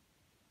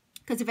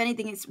 Because if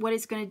anything, what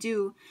it's going to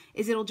do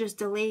is it'll just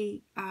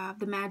delay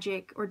the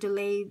magic, or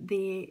delay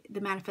the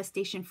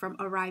manifestation from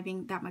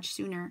arriving that much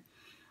sooner.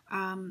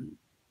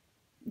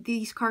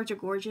 These cards are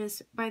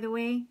gorgeous, by the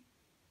way.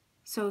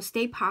 So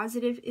stay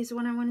positive is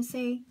what I want to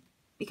say,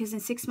 because in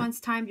 6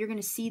 months' time, you're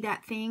going to see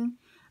that thing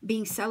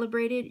being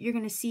celebrated. You're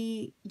going to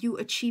see you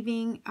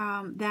achieving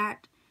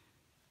that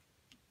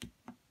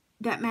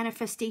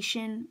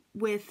manifestation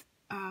with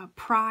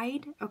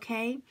pride,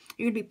 okay?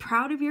 You're going to be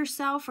proud of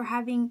yourself for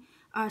having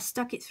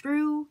stuck it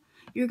through.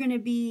 You're going to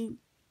be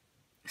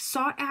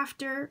sought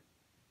after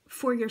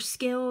for your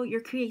skill,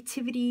 your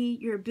creativity,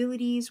 your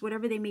abilities,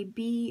 whatever they may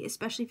be,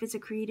 especially if it's a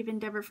creative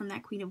endeavor from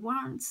that Queen of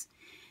Wands.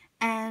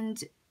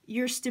 And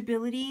your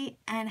stability,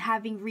 and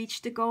having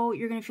reached the goal,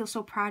 you're going to feel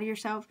so proud of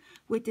yourself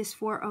with this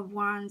Four of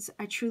Wands.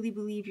 I truly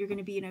believe you're going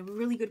to be in a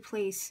really good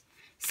place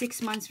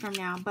 6 months from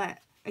now. But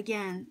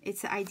again,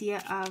 it's the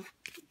idea of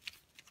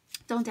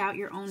don't doubt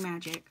your own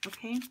magic,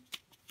 okay?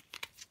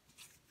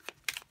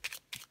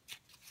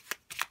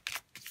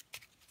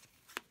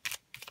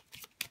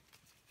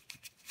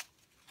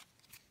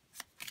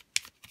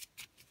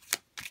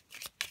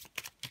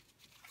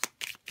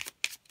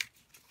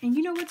 And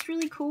you know what's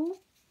really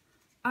cool?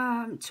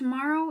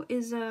 Tomorrow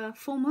is a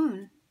full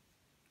moon,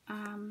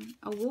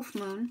 a wolf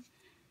moon,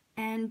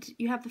 and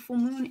you have the full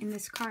moon in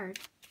this card.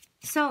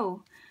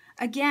 So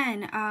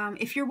again,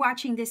 if you're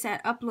watching this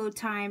at upload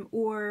time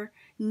or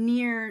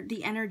near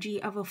the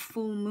energy of a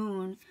full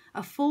moon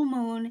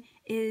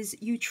is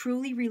you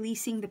truly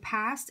releasing the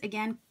past.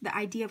 Again, the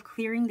idea of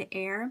clearing the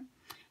air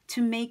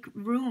to make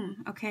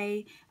room,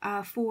 okay,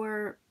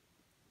 for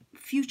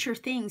future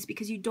things,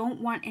 because you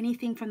don't want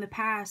anything from the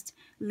past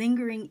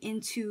lingering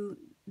into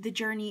the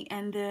journey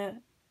and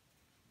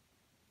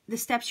the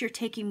steps you're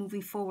taking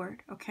moving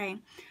forward, okay?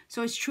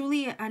 So it's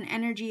truly an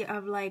energy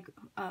of like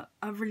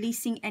of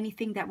releasing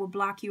anything that will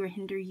block you or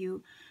hinder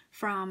you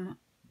from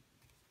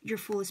your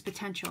fullest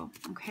potential,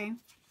 okay?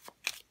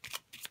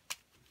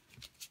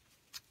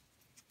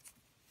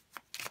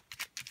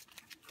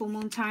 Full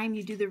moon time,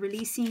 you do the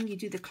releasing, you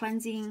do the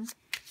cleansing,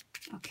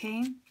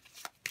 okay?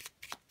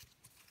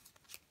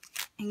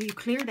 And you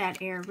clear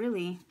that air,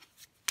 really.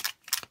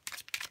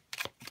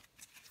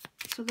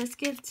 So let's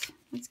get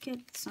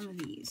some of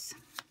these.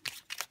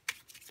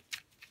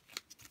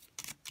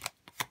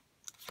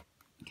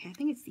 Okay, I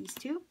think it's these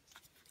two.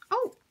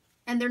 Oh,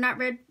 and they're not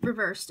red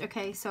reversed.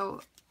 Okay,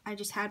 so I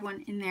just had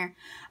one in there.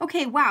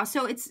 Okay, wow,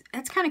 so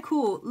that's kind of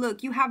cool.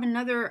 Look, you have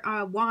another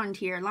wand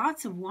here.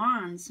 Lots of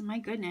wands, my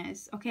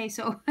goodness. Okay,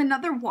 so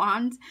another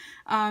wand.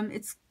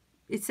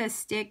 It says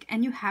stick,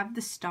 and you have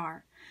the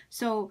star.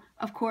 So,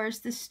 of course,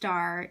 the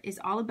star is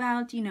all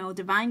about, you know,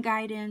 divine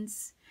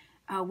guidance,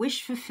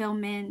 wish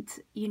fulfillment,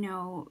 you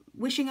know,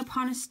 wishing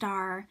upon a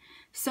star.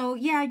 So,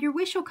 yeah, your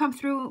wish will come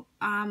through,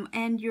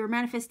 and your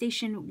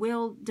manifestation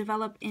will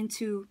develop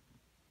into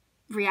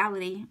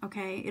reality.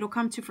 Okay, it'll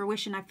come to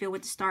fruition, I feel,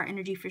 with the star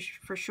energy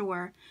for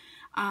sure.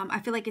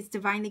 I feel like it's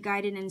divinely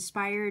guided and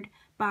inspired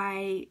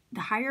by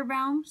the higher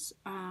realms,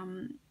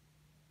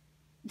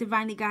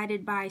 divinely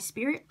guided by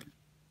spirit.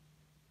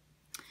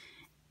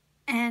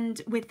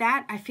 And with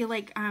that, I feel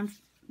like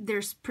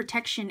there's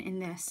protection in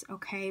this,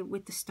 okay,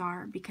 with the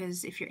star,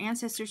 because if your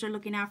ancestors are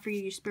looking out for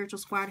you, your spiritual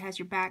squad has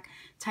your back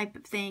type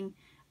of thing.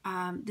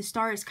 The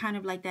star is kind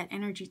of like that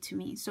energy to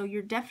me. So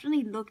you're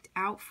definitely looked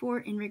out for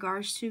in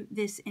regards to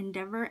this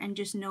endeavor, and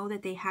just know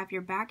that they have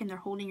your back and they're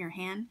holding your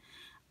hand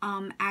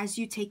as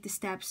you take the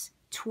steps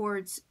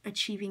towards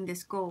achieving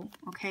this goal,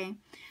 okay?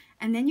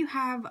 And then you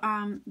have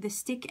the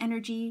stick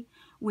energy,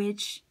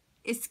 which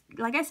is,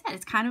 like I said,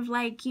 it's kind of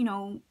like, you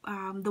know,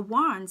 the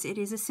wands. It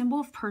is a symbol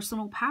of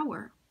personal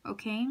power,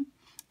 okay?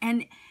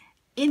 And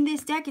in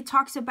this deck, it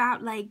talks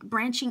about like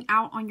branching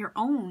out on your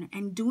own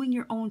and doing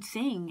your own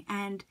thing,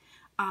 and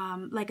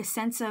like a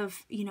sense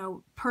of, you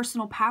know,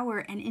 personal power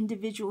and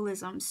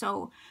individualism.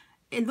 So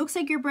it looks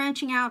like you're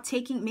branching out,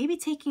 maybe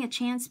taking a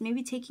chance,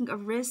 maybe taking a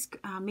risk,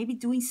 maybe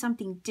doing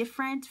something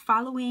different,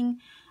 following,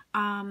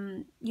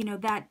 you know,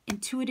 that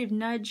intuitive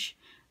nudge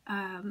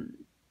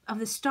of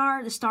the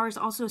star. The star is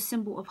also a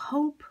symbol of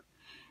hope,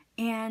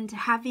 and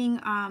having,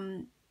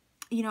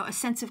 you know, a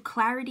sense of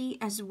clarity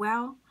as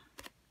well.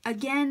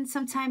 Again,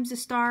 sometimes the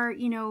star,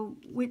 you know,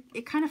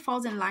 it kind of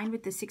falls in line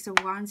with the Six of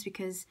Wands,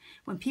 because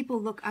when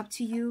people look up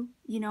to you,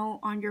 you know,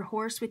 on your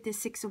horse with this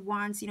Six of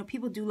Wands, you know,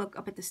 people do look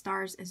up at the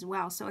stars as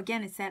well. So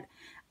again, it's that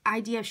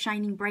idea of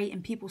shining bright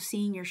and people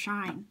seeing your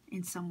shine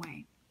in some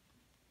way.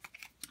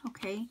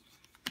 Okay,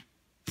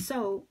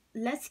 so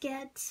let's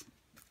get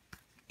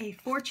a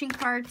fortune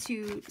card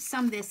to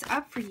sum this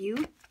up for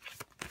you.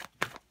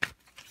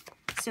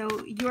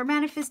 So your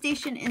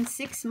manifestation in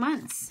 6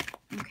 months.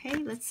 Okay,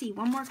 let's see.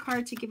 One more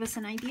card to give us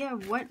an idea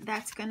of what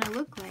that's going to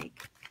look like.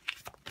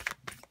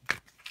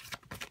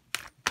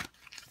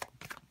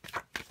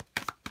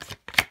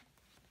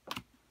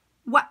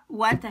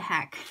 What the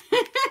heck?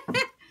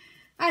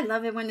 I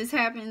love it when this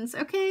happens.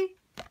 Okay,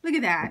 look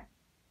at that.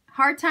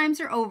 Hard times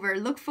are over.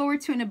 Look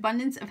forward to an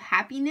abundance of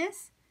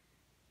happiness,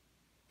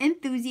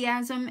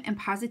 enthusiasm, and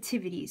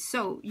positivity.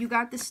 So you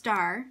got the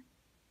star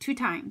 2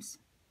 times.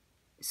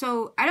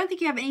 So I don't think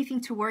you have anything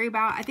to worry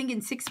about. I think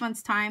in 6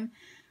 months' time,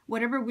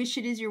 whatever wish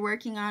it is you're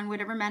working on,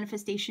 whatever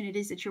manifestation it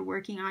is that you're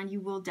working on, you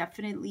will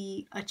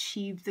definitely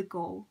achieve the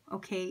goal,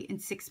 okay? In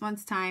 6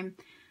 months' time,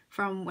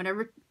 from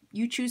whenever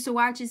you choose to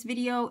watch this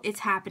video,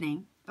 it's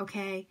happening,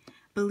 okay?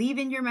 Believe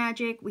in your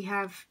magic. We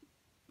have,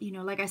 you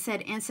know, like I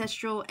said,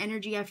 ancestral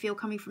energy, I feel,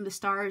 coming from the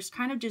stars,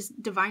 kind of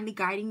just divinely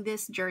guiding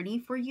this journey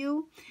for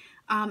you,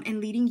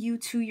 and leading you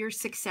to your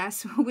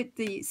success with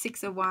the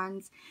Six of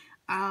Wands.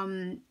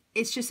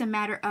 It's just a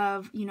matter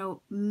of, you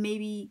know,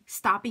 maybe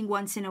stopping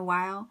once in a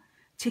while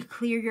to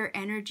clear your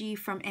energy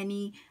from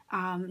any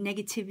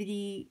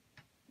negativity,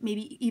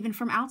 maybe even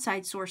from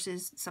outside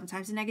sources.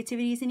 Sometimes the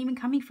negativity isn't even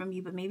coming from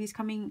you, but maybe it's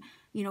coming,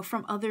 you know,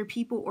 from other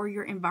people or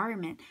your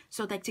environment.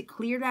 So like to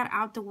clear that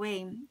out the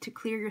way, to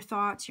clear your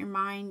thoughts, your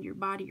mind, your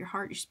body, your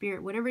heart, your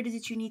spirit, whatever it is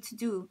that you need to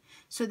do.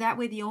 So that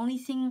way the only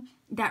thing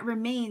that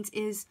remains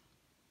is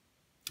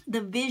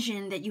the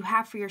vision that you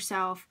have for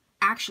yourself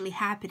actually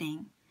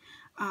happening,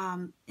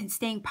 and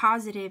staying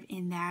positive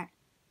in that,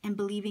 and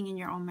believing in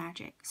your own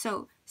magic.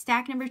 So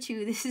stack number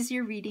 2, this is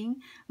your reading.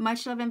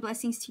 Much love and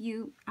blessings to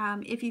you.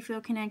 If you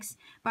feel connects,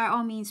 by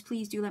all means,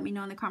 please do let me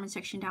know in the comment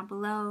section down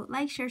below.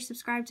 Like, share,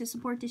 subscribe to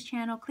support this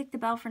channel. Click the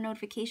bell for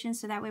notifications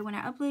so that way when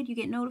I upload, you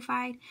get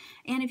notified.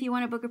 And if you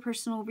want to book a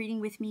personal reading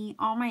with me,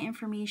 all my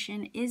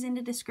information is in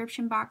the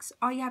description box.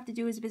 All you have to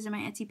do is visit my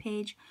Etsy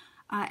page.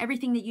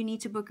 Everything that you need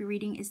to book a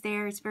reading is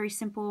there. It's a very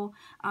simple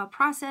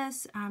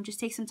process. Just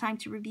take some time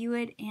to review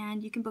it,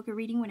 and you can book a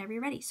reading whenever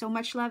you're ready. So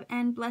much love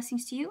and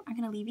blessings to you. I'm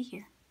going to leave you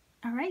here.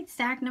 All right,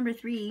 stack number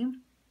 3.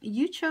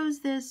 You chose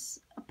this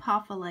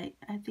apophyllite.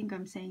 I think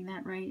I'm saying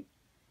that right.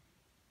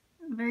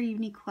 A very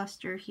unique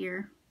cluster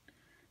here.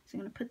 So I'm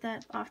going to put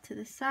that off to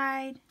the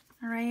side.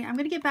 All right, I'm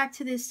going to get back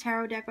to this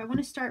tarot deck, but I want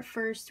to start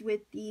first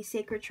with the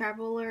Sacred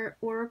Traveler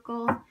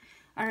Oracle.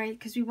 All right,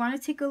 because we want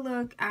to take a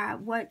look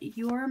at what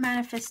your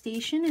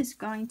manifestation is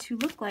going to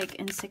look like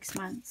in 6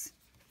 months.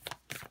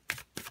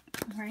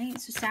 All right,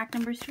 so stack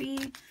number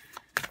 3.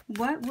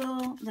 What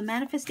will the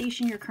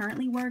manifestation you're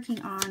currently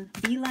working on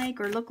be like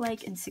or look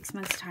like in 6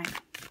 months' time?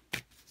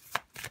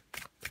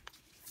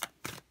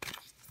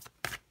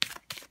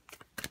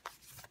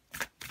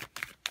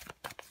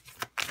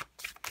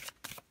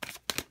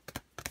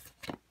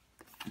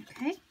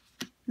 Okay,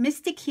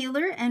 Mystic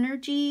healer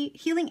energy,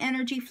 healing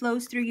energy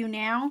flows through you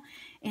now.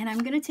 And I'm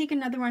going to take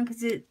another one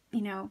because it,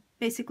 you know,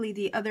 basically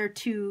the other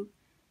two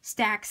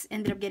stacks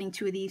ended up getting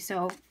 2 of these.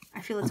 So I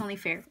feel it's only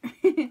fair.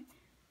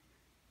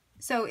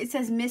 So it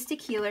says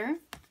Mystic Healer.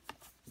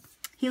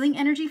 Healing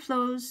energy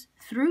flows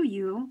through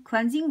you,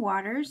 cleansing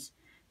waters.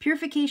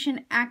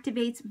 Purification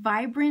activates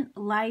vibrant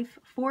life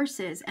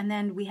forces. And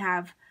then we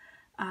have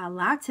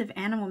lots of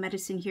animal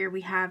medicine here.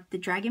 We have the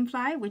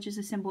dragonfly, which is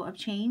a symbol of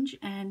change.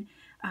 And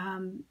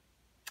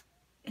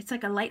it's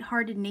like a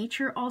lighthearted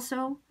nature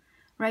also,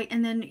 right?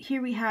 And then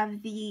here we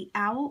have the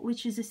owl,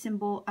 which is a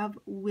symbol of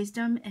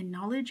wisdom and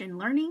knowledge and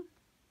learning.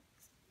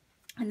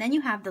 And then you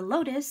have the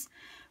lotus,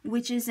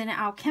 which is an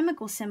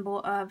alchemical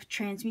symbol of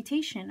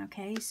transmutation,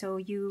 okay? So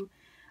you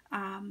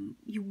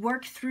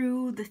work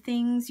through the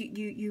things,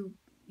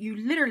 you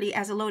literally,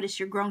 as a lotus,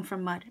 you're grown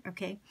from mud,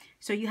 okay?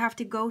 So you have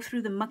to go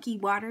through the mucky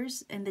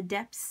waters and the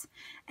depths,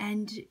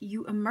 and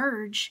you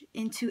emerge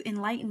into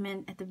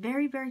enlightenment at the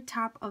very, very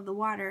top of the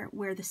water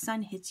where the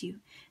sun hits you.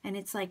 And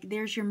it's like,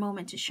 there's your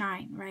moment to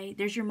shine, right?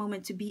 There's your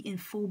moment to be in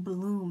full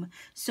bloom.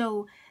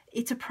 So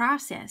it's a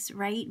process,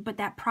 right? But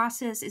that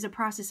process is a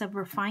process of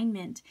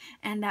refinement,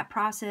 and that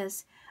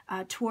process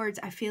towards,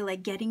 I feel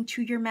like, getting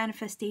to your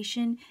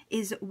manifestation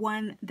is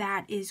one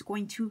that is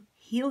going to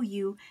heal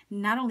you,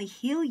 not only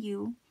heal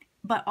you,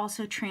 but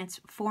also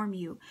transform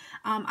you.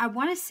 I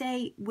want to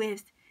say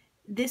with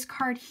this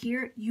card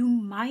here, you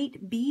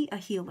might be a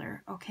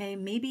healer, okay?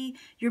 Maybe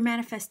your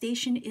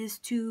manifestation is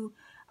to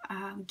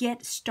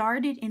get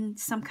started in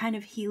some kind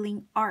of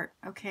healing art,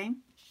 okay?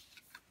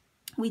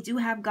 We do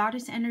have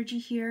goddess energy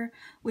here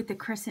with the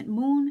crescent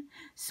moon.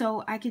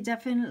 So I could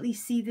definitely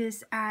see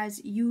this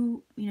as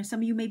you know, some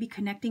of you may be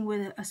connecting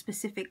with a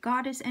specific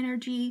goddess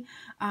energy.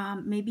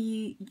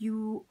 Maybe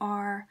you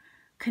are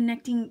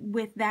connecting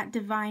with that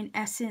divine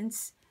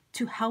essence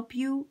to help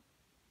you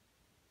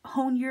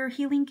hone your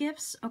healing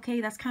gifts. Okay,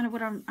 that's kind of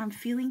what I'm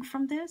feeling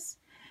from this.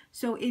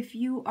 So if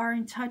you are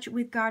in touch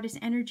with goddess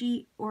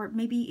energy, or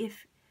maybe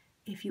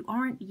if you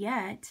aren't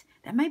yet,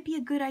 that might be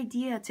a good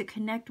idea to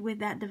connect with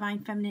that divine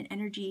feminine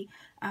energy,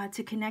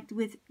 to connect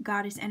with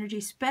goddess energy,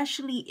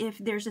 especially if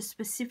there's a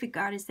specific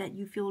goddess that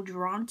you feel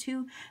drawn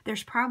to.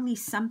 There's probably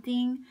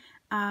something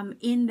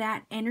in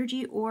that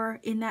energy or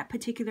in that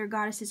particular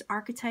goddess's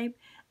archetype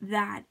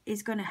that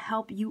is going to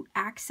help you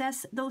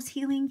access those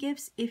healing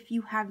gifts if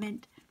you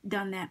haven't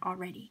done that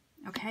already,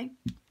 okay?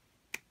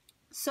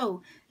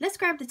 So let's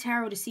grab the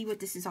tarot to see what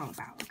this is all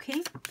about,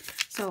 okay?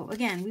 So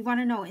again, we want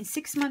to know in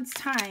 6 months'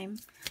 time,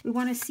 we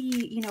want to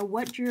see, you know,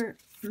 what your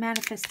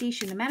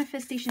manifestation, the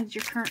manifestations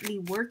you're currently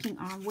working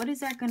on, what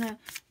is that going to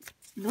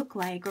look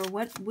like, or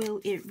what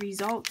will it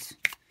result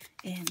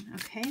in,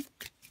 okay?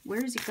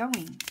 Where is it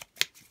going?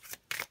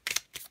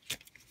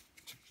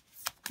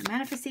 The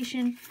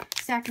manifestation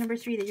stack number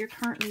 3 that you're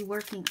currently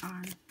working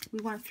on. We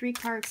want 3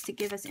 cards to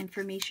give us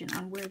information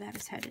on where that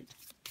is headed.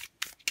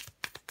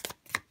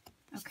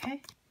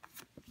 Okay,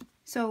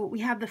 so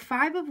we have the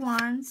 5 of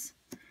Wands,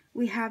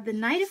 we have the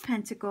Knight of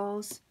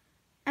Pentacles,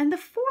 and the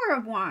 4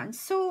 of Wands.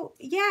 So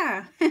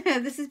yeah,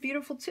 this is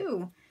beautiful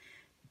too.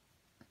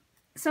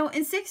 So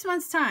in 6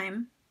 months'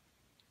 time,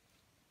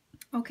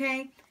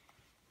 okay,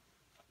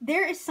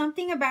 there is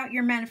something about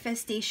your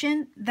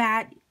manifestation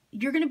that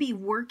you're going to be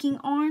working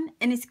on,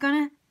 and it's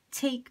going to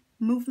take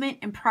movement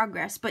and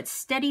progress, but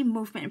steady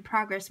movement and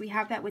progress. We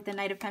have that with the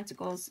Knight of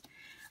Pentacles.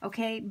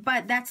 Okay,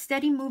 but that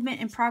steady movement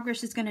and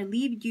progress is going to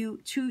lead you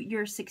to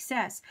your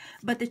success.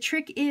 But the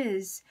trick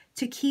is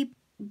to keep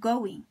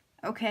going,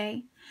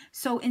 okay?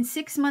 So in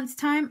 6 months'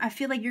 time, I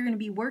feel like you're going to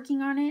be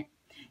working on it.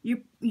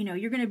 You're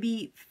going to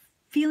be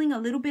feeling a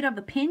little bit of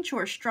a pinch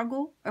or a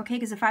struggle, okay?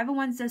 Because the 5 of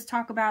Wands does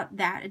talk about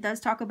that. It does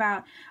talk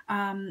about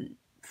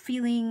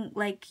feeling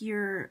like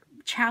you're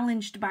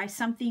challenged by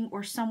something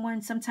or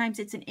someone. Sometimes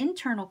it's an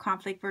internal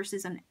conflict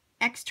versus an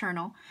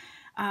external.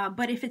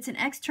 But if it's an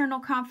external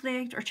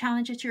conflict or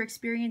challenge that you're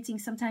experiencing,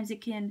 sometimes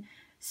it can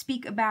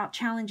speak about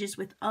challenges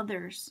with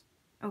others,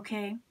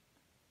 okay?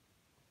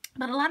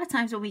 But a lot of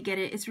times when we get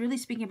it, it's really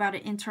speaking about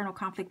an internal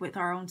conflict with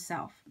our own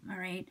self, all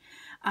right?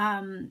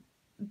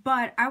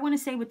 But I want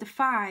to say with the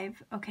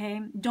 5,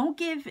 okay, don't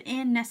give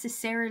in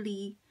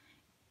necessarily,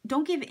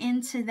 don't give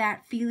in to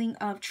that feeling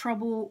of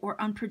trouble or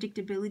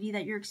unpredictability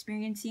that you're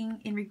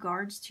experiencing in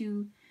regards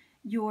to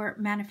your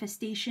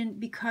manifestation,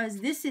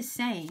 because this is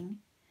saying,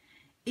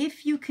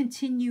 if you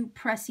continue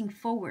pressing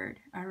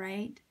forward, all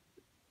right,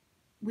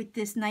 with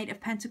this Knight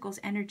of Pentacles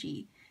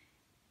energy,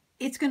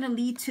 it's going to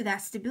lead to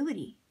that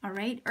stability, all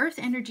right? Earth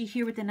energy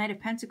here with the Knight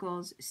of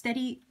Pentacles,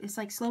 steady, it's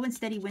like slow and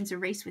steady wins a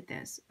race with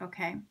this,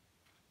 okay?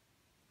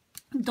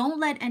 Don't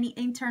let any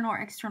internal or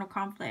external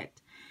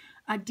conflict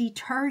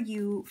deter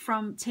you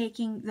from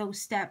taking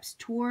those steps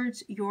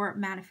towards your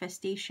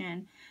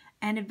manifestation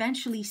and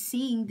eventually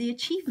seeing the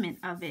achievement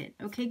of it,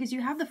 okay? Because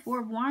you have the 4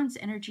 of Wands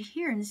energy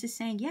here, and this is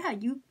saying, yeah,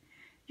 you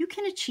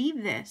can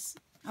achieve this,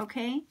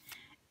 okay?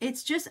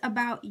 It's just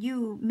about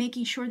you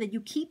making sure that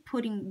you keep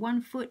putting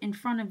one foot in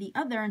front of the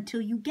other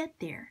until you get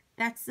there.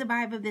 That's the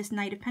vibe of this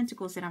Knight of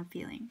Pentacles that I'm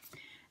feeling.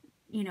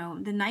 You know,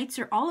 the Knights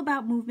are all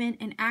about movement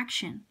and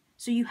action.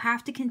 So you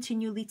have to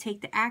continually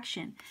take the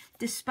action.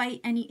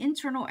 Despite any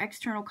internal,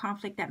 external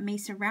conflict that may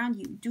surround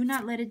you, do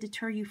not let it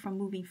deter you from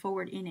moving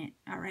forward in it,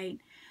 all right?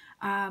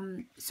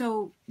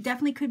 So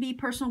definitely could be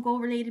personal goal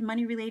related,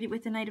 money related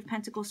with the Knight of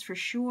Pentacles for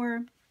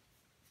sure.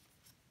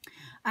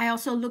 I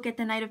also look at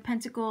the Knight of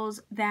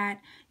Pentacles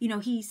that, you know,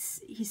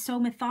 he's so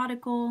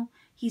methodical.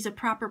 He's a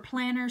proper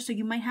planner. So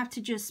you might have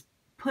to just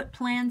put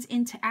plans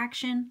into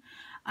action.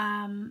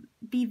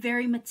 Be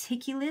very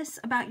meticulous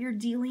about your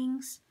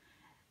dealings.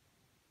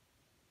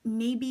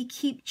 Maybe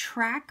keep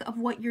track of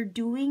what you're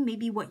doing,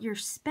 maybe what you're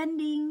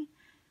spending,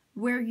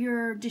 where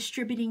you're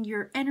distributing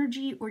your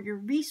energy or your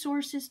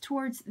resources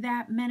towards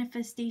that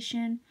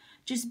manifestation.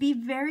 Just be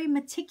very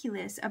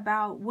meticulous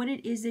about what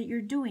it is that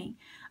you're doing.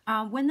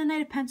 When the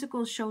Knight of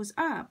Pentacles shows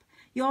up,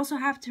 you also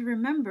have to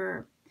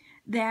remember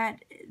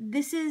that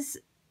this is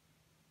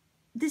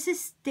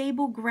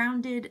stable,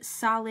 grounded,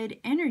 solid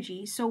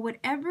energy. So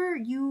whatever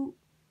you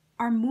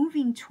are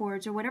moving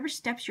towards or whatever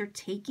steps you're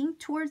taking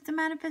towards the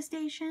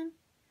manifestation,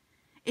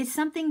 it's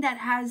something that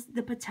has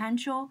the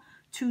potential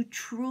to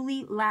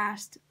truly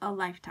last a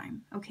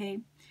lifetime, okay?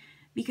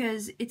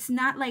 Because it's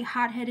not like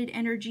hot-headed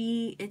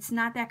energy. It's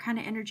not that kind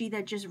of energy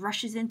that just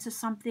rushes into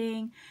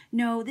something.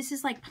 No, this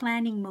is like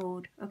planning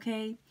mode,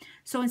 okay?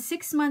 So in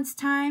 6 months'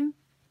 time,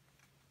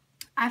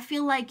 I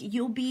feel like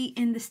you'll be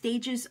in the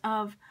stages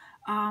of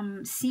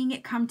seeing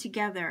it come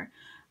together.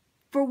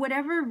 For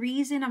whatever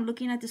reason, I'm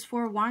looking at this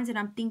Four of Wands and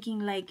I'm thinking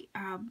like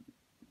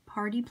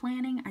party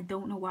planning. I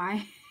don't know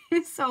why.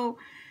 So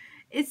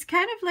it's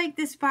kind of like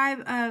this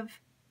vibe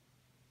of,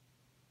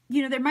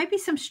 you know, there might be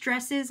some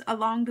stresses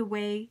along the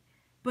way,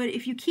 but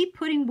if you keep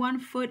putting one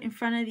foot in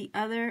front of the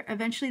other,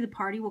 eventually the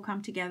party will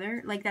come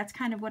together. Like, that's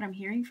kind of what I'm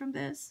hearing from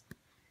this.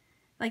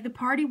 Like, the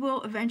party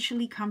will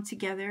eventually come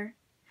together.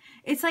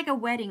 It's like a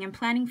wedding and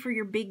planning for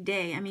your big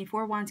day. I mean,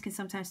 Four of Wands can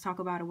sometimes talk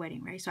about a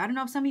wedding, right? So I don't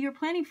know if some of you are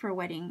planning for a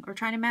wedding or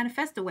trying to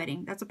manifest a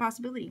wedding. That's a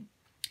possibility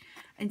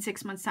in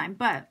 6 months' time.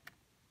 But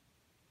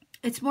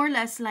it's more or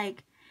less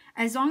like,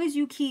 as long as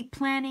you keep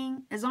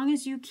planning, as long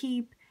as you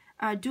keep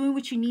doing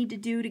what you need to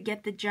do to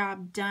get the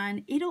job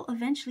done, it'll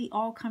eventually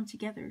all come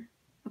together,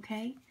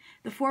 okay?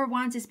 The Four of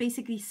Wands is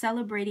basically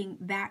celebrating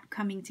that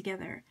coming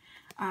together.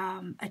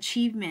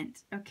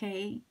 Achievement,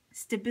 okay?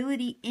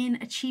 Stability in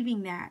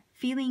achieving that.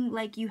 Feeling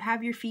like you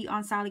have your feet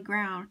on solid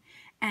ground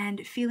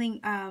and feeling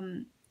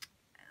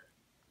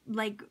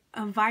like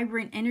a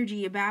vibrant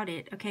energy about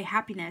it, okay?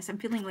 Happiness. I'm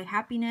feeling like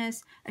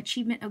happiness,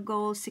 achievement of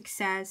goals,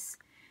 success.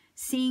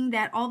 Seeing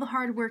that all the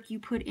hard work you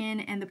put in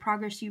and the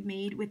progress you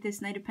made with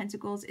this Knight of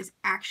Pentacles is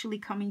actually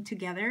coming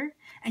together,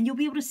 and you'll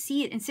be able to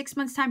see it in 6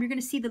 months' time. You're going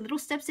to see the little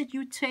steps that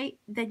you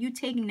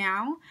take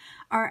now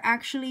are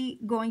actually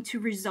going to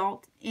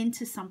result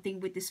into something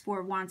with this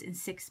Four of Wands in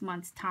 6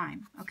 months'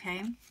 time.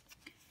 Okay,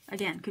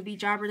 again, could be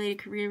job related,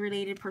 career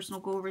related,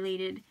 personal goal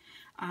related.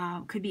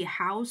 Could be a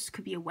house,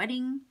 could be a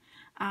wedding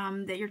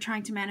that you're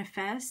trying to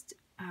manifest.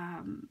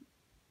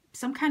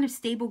 Some kind of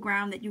stable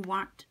ground that you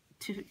want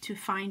to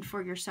find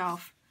for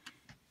yourself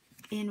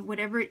in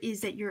whatever it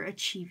is that you're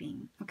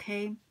achieving,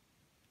 okay?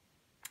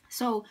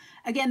 So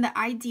again, the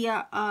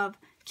idea of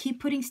keep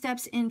putting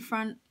steps in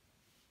front,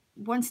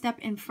 one step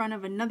in front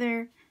of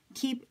another,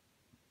 keep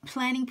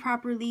planning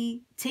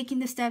properly, taking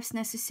the steps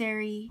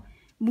necessary,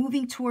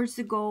 moving towards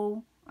the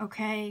goal,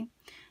 okay?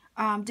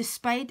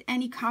 Despite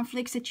any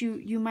conflicts that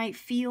you might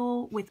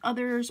feel with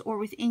others or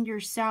within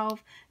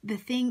yourself, the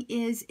thing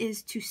is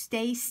to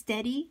stay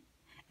steady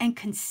and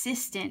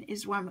consistent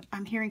is what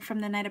I'm hearing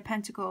from the Knight of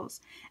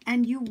Pentacles.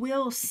 And you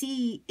will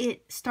see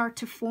it start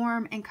to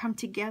form and come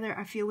together,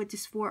 I feel, with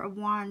this Four of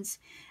Wands.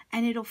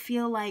 And it'll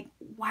feel like,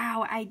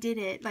 wow, I did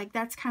it. Like,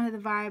 that's kind of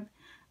the vibe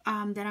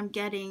that I'm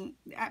getting.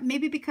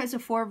 Maybe because the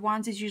Four of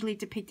Wands is usually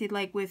depicted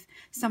like with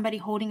somebody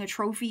holding a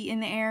trophy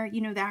in the air,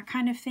 you know, that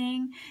kind of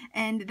thing.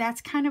 And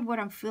that's kind of what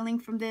I'm feeling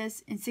from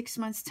this. In 6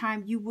 months'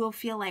 time, you will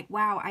feel like,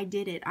 wow, I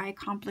did it. I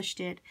accomplished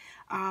it.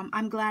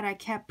 I'm glad I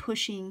kept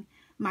pushing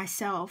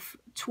myself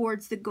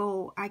towards the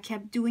goal. I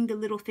kept doing the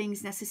little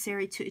things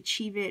necessary to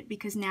achieve it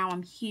because now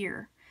I'm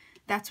here.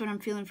 That's what I'm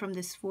feeling from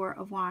this Four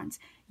of Wands.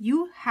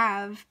 You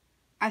have,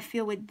 I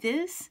feel with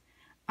this,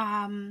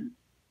 a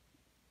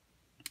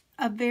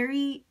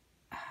very,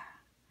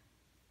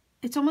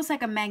 it's almost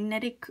like a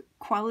magnetic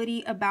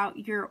quality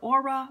about your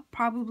aura,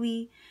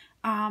 probably.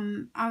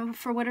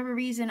 For whatever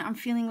reason, I'm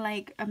feeling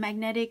like a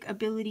magnetic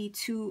ability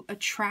to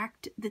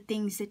attract the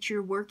things that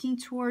you're working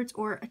towards,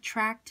 or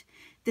attract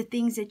the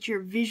things that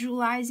you're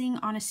visualizing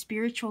on a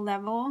spiritual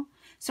level.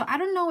 So I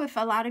don't know if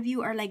a lot of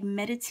you are like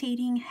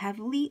meditating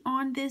heavily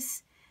on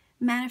this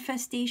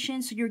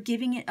manifestation. So you're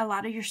giving it a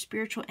lot of your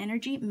spiritual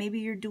energy. Maybe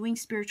you're doing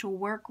spiritual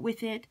work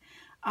with it.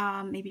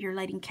 Maybe you're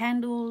lighting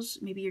candles.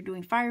 Maybe you're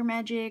doing fire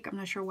magic. I'm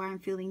not sure why I'm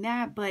feeling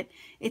that, but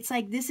it's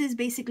like this is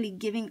basically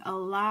giving a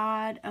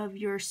lot of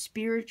your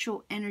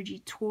spiritual energy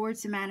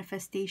towards the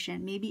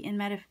manifestation. Maybe in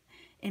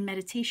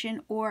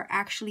meditation, or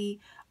actually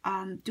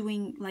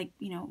doing, like,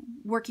 you know,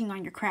 working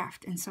on your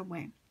craft in some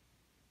way.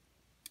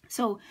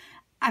 So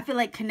I feel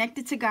like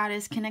connected to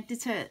Goddess, connected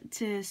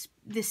to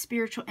this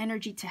spiritual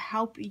energy to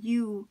help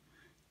you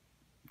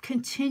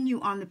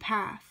continue on the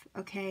path,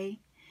 okay?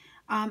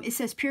 It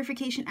says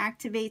purification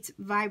activates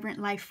vibrant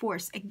life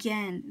force.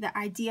 Again, the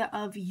idea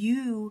of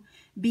you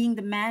being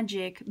the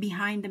magic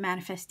behind the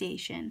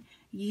manifestation,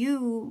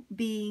 you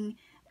being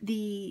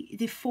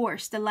the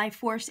force, the life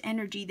force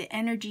energy, the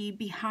energy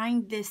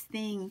behind this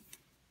thing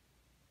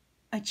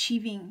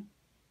achieving,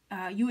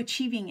 you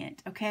achieving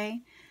it,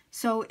 okay?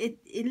 So it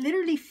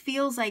literally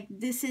feels like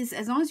this is,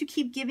 as long as you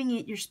keep giving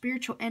it your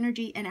spiritual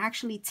energy and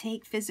actually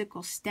take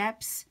physical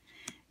steps,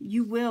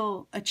 you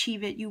will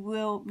achieve it. You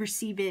will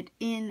receive it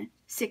in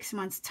 6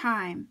 months'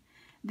 time.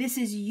 This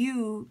is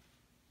you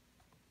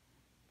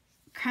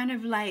kind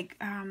of like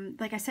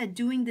I said,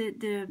 doing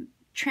the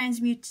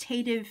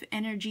transmutative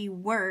energy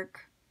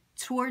work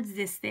towards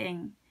this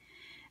thing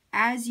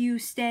as you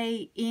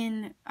stay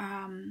in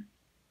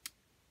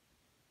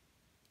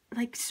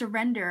like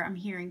surrender. I'm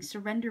hearing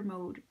surrender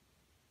mode.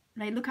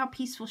 Like, look how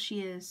peaceful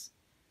she is.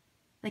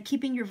 Like,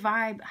 keeping your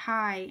vibe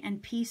high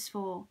and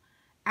peaceful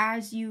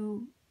as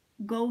you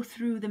go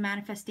through the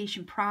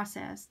manifestation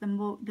process, the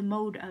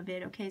mode of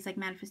it, okay? It's like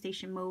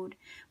manifestation mode.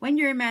 When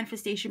you're in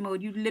manifestation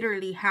mode, you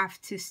literally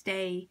have to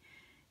stay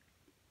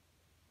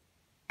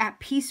at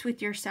peace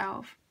with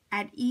yourself,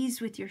 at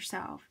ease with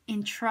yourself,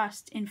 in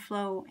trust, in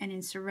flow, and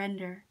in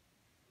surrender,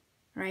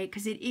 right?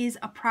 Because it is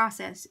a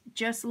process,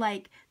 just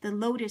like the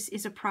lotus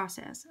is a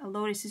process. A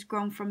lotus is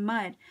grown from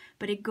mud,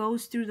 but it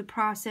goes through the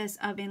process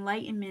of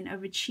enlightenment,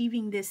 of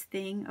achieving this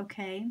thing,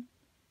 okay?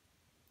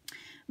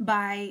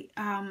 By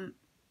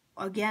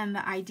again,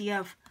 the idea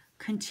of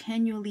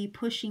continually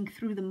pushing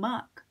through the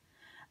muck,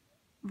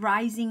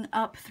 rising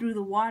up through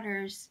the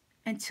waters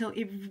until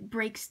it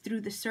breaks through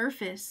the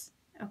surface,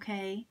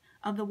 okay,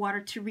 of the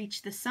water to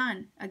reach the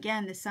sun.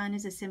 Again, the sun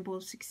is a symbol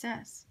of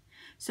success.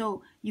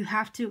 So you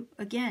have to,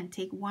 again,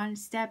 take one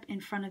step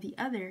in front of the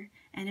other,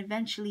 and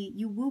eventually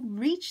you will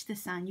reach the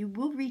sun. You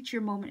will reach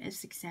your moment of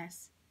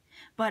success.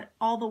 But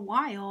all the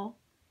while,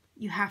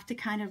 you have to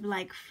kind of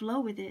like flow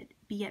with it,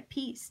 be at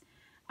peace.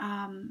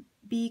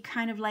 Be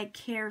kind of like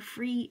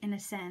carefree in a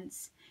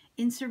sense,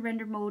 in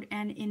surrender mode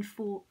and in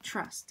full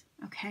trust,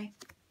 okay?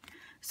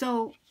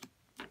 So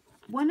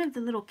one of the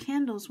little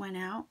candles went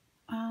out,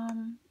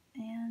 and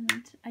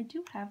I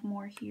do have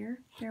more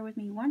here. Bear with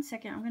me 1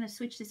 second. I'm going to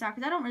switch this out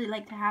because I don't really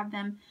like to have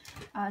them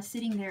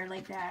sitting there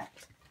like that,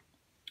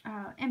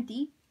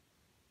 empty.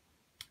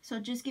 So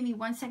just give me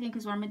 1 second,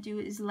 because what I'm going to do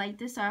is light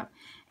this up,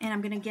 and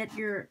I'm going to get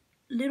your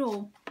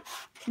little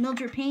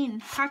Mildred Payne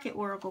pocket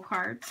oracle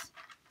cards.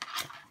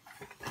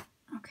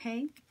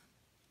 Okay,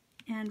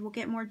 and we'll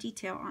get more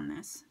detail on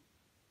this.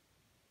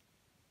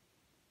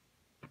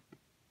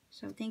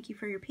 So thank you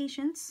for your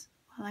patience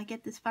while I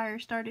get this fire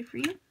started for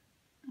you.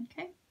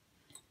 Okay,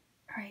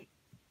 all right,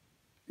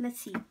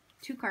 let's see,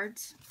 2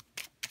 cards.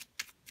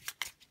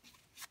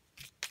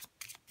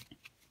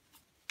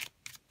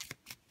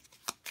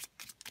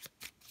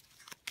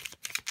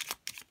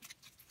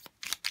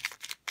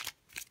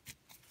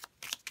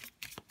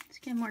 Let's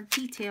get more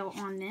detail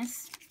on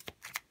this.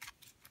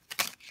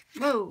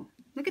 Whoa.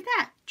 Look at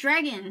that,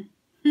 dragon.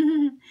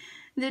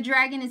 The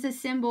dragon is a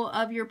symbol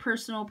of your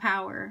personal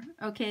power,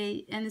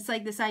 okay? And it's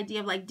like this idea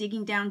of like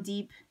digging down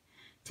deep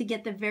to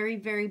get the very,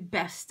 very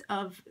best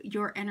of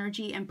your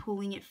energy and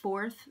pulling it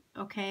forth,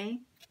 okay?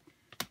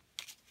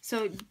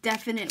 So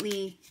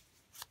definitely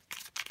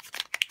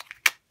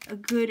a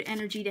good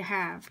energy to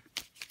have.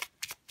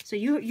 So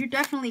you're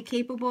definitely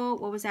capable.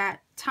 What was that?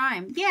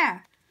 Time. Yeah.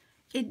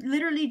 It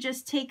literally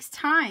just takes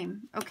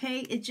time, okay?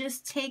 It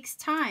just takes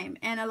time.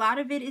 And a lot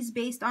of it is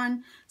based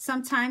on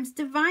sometimes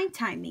divine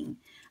timing,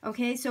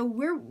 okay? So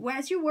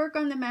as you work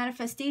on the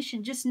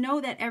manifestation, just know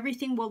that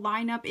everything will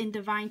line up in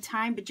divine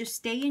time, but just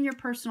stay in your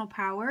personal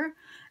power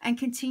and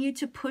continue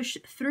to push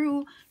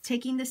through,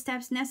 taking the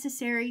steps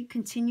necessary.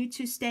 Continue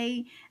to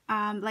stay,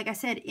 like I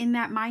said, in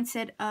that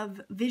mindset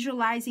of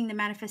visualizing the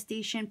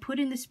manifestation. Put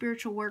in the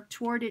spiritual work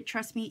toward it.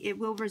 Trust me, it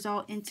will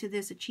result into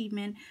this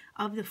achievement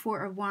of the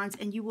 4 of Wands,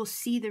 and you will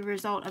see the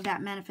result of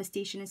that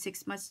manifestation in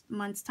 6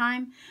 months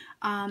time.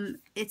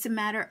 It's a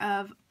matter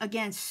of,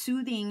 again,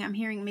 soothing. I'm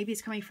hearing maybe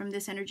it's coming from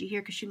this energy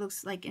here, because she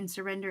looks like in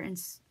surrender and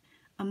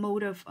a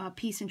mode of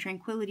peace and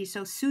tranquility.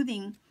 So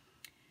soothing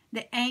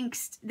the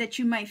angst that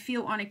you might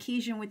feel on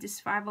occasion with this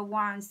 5 of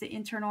Wands, the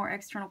internal or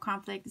external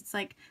conflict. It's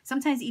like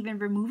sometimes even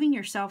removing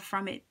yourself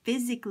from it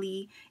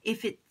physically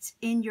if it's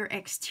in your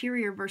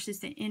exterior versus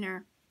the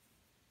inner,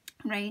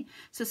 right?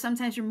 So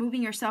sometimes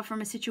removing yourself from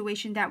a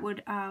situation that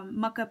would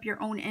muck up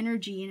your own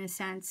energy in a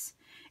sense,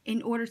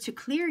 in order to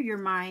clear your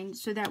mind,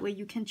 so that way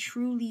you can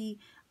truly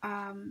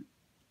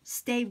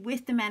stay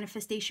with the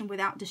manifestation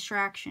without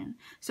distraction.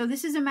 So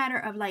this is a matter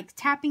of like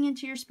tapping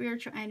into your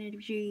spiritual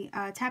energy,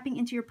 tapping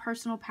into your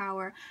personal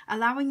power,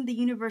 allowing the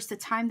universe the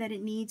time that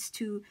it needs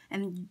to,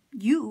 and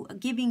you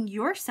giving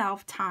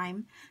yourself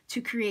time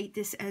to create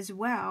this as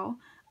well.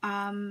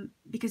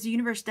 Because the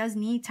universe does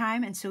need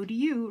time, and so do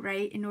you,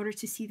 right, in order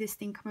to see this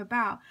thing come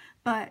about.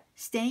 But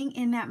staying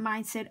in that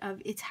mindset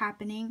of it's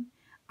happening,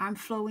 I'm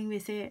flowing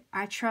with it.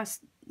 I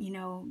trust, you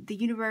know, the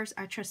universe.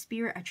 I trust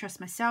spirit. I trust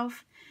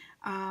myself.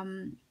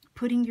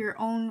 Putting your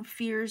own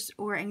fears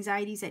or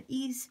anxieties at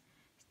ease,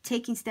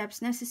 taking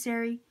steps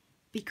necessary,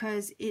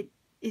 because it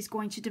is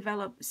going to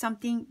develop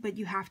something, but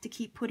you have to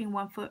keep putting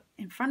one foot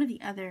in front of the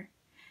other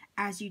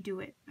as you do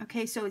it.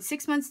 Okay, so in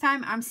 6 months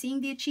time, I'm seeing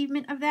the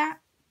achievement of that.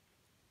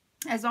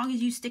 As long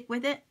as you stick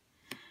with it,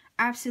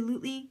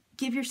 absolutely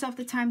give yourself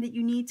the time that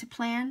you need to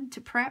plan,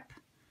 to prep,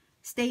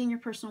 stay in your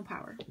personal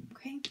power.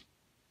 Okay,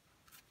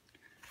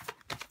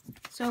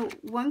 so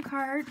one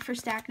card for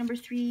stack number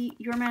 3,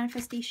 your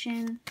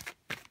manifestation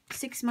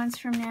 6 months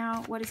from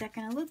now. What is that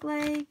going to look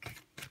like?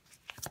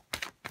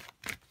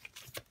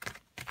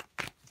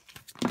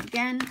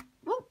 Again,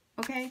 whoop,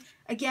 okay.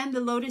 Again, the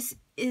lotus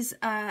is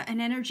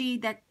an energy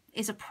that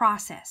is a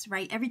process,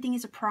 right? Everything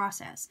is a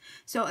process.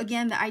 So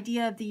again, the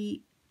idea of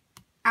the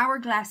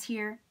hourglass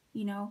here,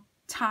 you know,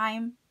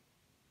 time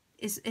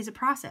is a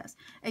process.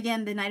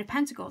 Again, the Knight of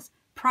Pentacles,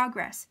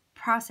 progress,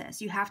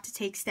 process. You have to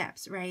take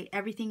steps, right?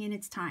 Everything in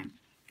its time.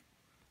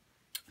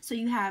 So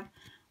you have,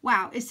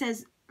 wow, it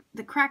says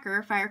the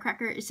cracker,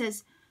 firecracker, it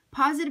says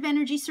positive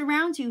energy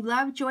surrounds you,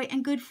 love, joy,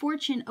 and good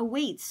fortune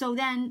awaits. So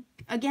then,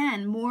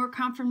 again, more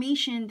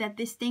confirmation that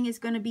this thing is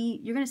going to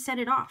be, you're going to set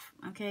it off,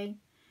 okay?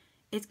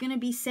 It's going to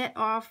be set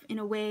off in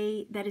a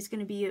way that is going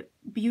to be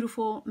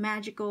beautiful,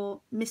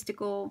 magical,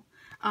 mystical,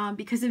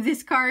 because of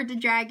this card, the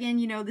dragon.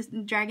 You know, this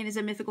dragon is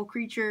a mythical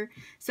creature.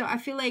 So I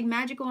feel like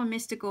magical and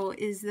mystical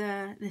is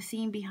the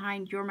theme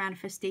behind your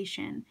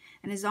manifestation.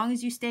 And as long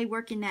as you stay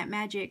working that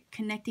magic,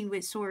 connecting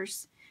with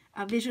source,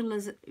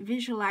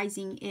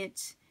 visualizing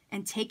it,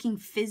 and taking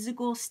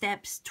physical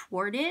steps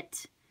toward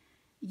it,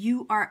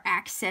 you are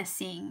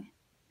accessing,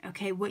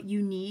 okay, what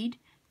you need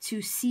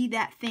to see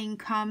that thing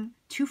come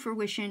to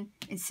fruition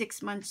in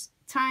 6 months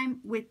time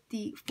with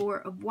the 4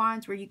 of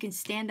Wands, where you can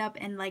stand up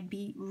and like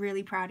be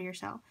really proud of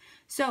yourself.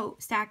 So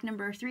stack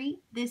number 3,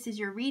 this is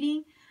your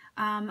reading.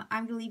 I'm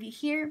gonna leave you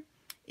here.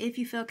 If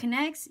you feel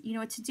connects, you know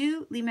what to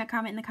do. Leave me a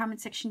comment in the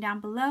comment section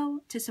down below.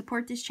 To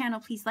support this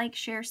channel, please like,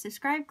 share,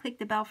 subscribe, click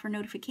the bell for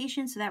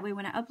notifications so that way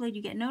when I upload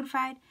you get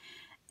notified.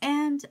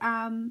 And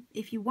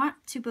if you want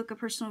to book a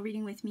personal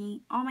reading with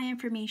me, all my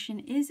information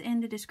is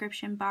in the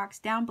description box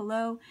down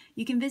below.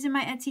 You can visit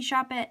my Etsy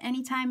shop at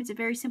any time. It's a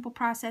very simple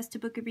process to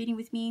book a reading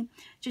with me.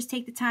 Just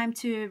take the time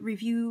to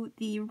review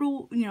the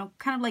rule, you know,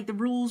 kind of like the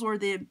rules or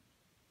the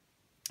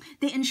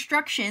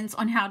instructions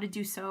on how to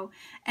do so.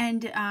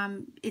 And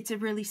it's a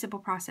really simple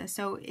process.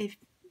 So if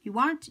you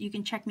want, you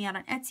can check me out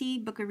on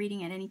Etsy, book a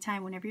reading at any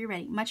time whenever you're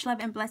ready. Much love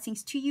and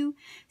blessings to you.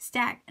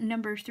 Stack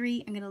number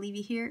 3, I'm going to leave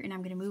you here, and I'm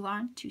going to move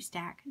on to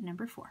stack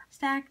number 4.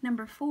 Stack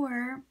number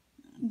 4,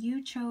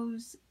 you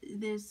chose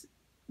this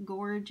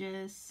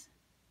gorgeous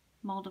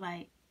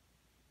moldavite.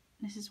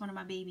 This is one of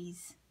my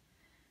babies.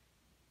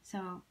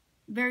 So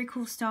very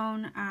cool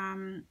stone.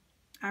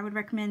 I would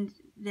recommend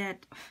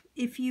that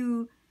if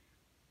you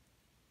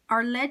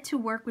are led to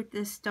work with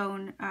this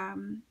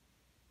stone,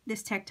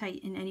 this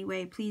tektite in any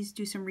way, please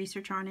do some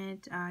research on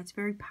it. It's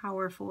very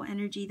powerful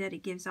energy that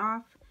it gives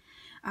off.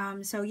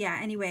 So yeah,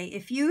 anyway,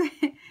 if you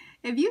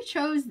if you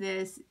chose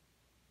this,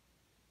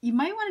 you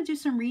might want to do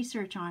some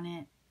research on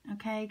it,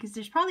 okay? Because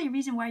there's probably a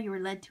reason why you were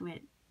led to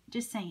it.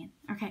 Just saying.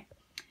 Okay,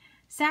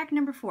 stack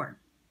number 4.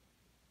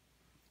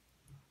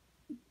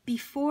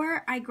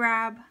 Before I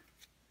grab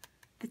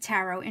the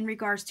tarot in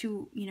regards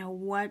to, you know,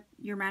 what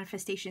your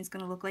manifestation is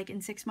going to look like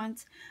in 6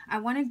 months, I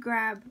want to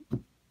grab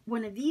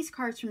one of these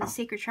cards from the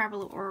Sacred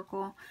Traveler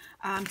Oracle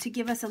to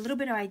give us a little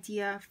bit of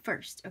idea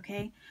first,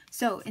 okay?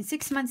 So in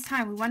 6 months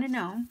time, we want to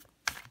know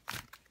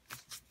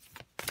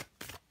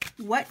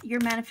what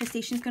your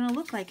manifestation is going to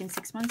look like in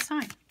 6 months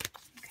time,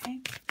 okay?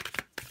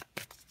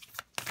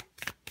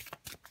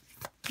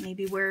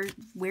 Maybe where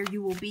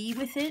you will be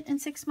with it in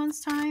 6 months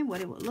time, what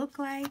it will look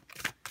like,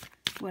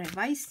 what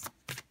advice.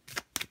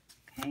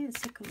 Okay, let's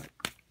take a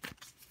look.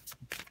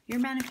 Your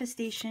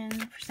manifestation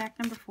for stack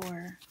number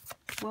 4.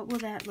 What will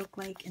that look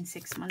like in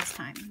 6 months'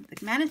 time?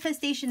 The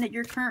manifestation that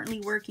you're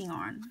currently working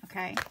on,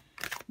 okay?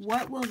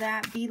 What will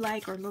that be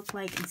like or look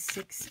like in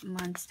 6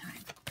 months'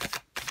 time?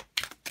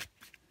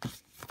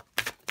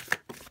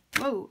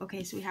 Whoa,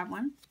 okay, so we have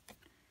one.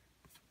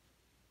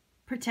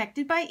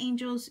 Protected by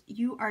angels,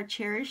 you are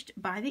cherished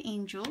by the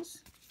angels.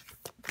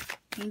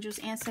 Angels,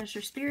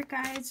 ancestors, spirit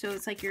guides. So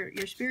it's like your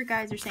spirit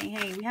guides are saying,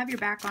 hey, we have your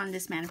back on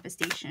this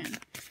manifestation.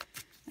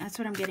 That's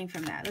what I'm getting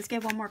from that. Let's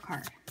get one more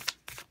card.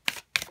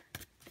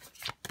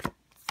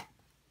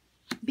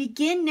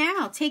 Begin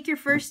now. Take your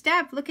first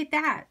step. Look at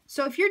that.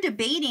 So if you're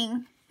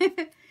debating,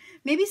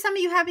 maybe some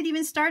of you haven't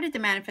even started the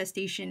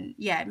manifestation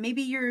yet.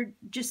 Maybe you're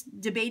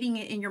just debating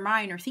it in your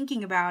mind or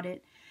thinking about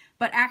it,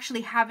 but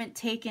actually haven't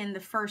taken the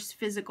first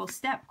physical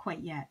step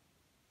quite yet.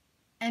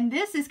 And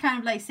this is kind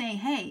of like saying,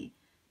 hey,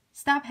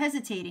 stop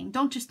hesitating.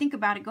 Don't just think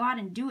about it. Go out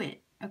and do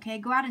it. Okay?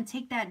 Go out and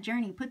take that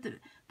journey. Put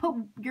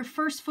your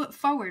first foot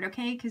forward,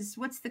 okay? Because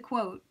what's the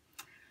quote?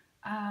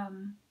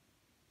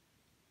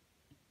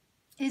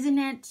 Isn't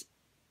it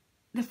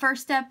the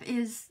first step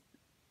is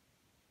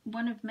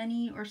one of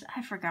many, or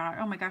I forgot.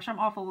 Oh my gosh, I'm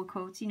awful with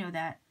quotes. You know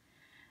that.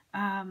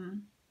 I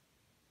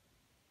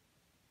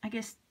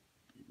guess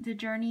the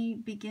journey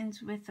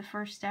begins with the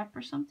first step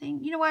or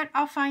something. You know what?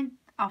 I'll find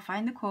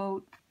the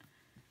quote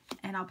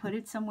and I'll put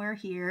it somewhere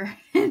here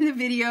in the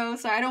video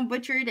so I don't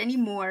butcher it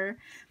anymore.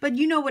 But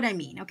you know what I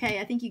mean, okay?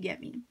 I think you get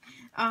me.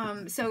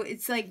 So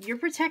it's like you're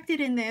protected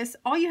in this.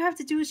 All you have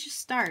to do is just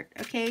start,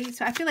 okay?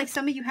 So I feel like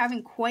some of you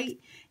haven't quite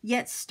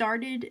yet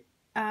started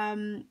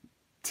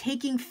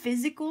taking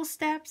physical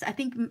steps. I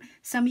think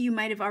some of you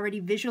might have already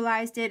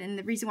visualized it. And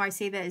the reason why I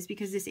say that is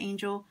because this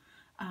angel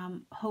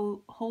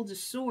holds a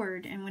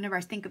sword, and whenever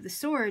I think of the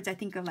swords, I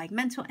think of like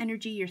mental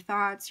energy, your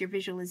thoughts, your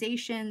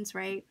visualizations,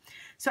 right?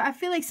 So I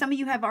feel like some of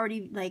you have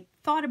already like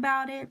thought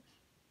about it,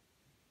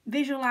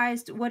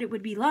 visualized what it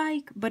would be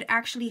like, but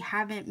actually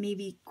haven't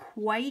maybe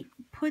quite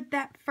put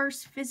that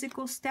first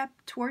physical step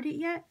toward it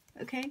yet,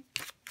 okay?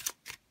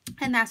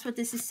 And that's what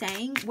this is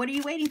saying. What are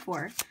you waiting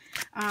for?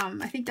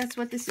 I think that's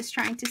what this is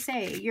trying to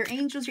say. Your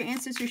angels, your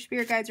ancestors, your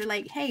spirit guides are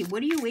like, hey,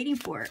 what are you waiting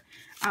for?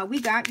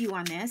 We got you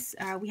on this.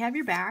 We have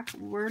your back.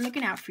 We're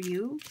looking out for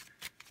you.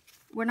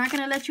 We're not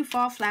going to let you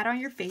fall flat on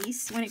your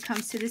face when it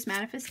comes to this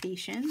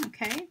manifestation,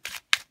 okay?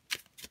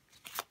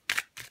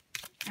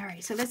 All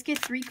right, so let's get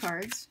 3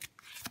 cards.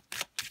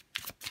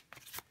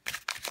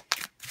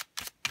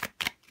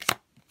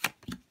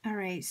 All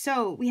right,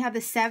 so we have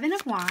the 7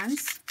 of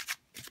Wands.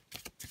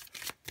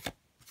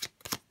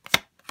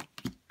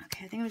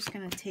 I think I'm just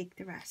going to take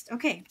the rest.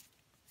 Okay.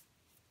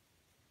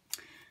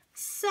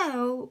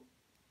 So,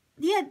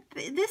 yeah,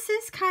 this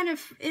is kind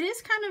of, it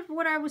is kind of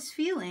what I was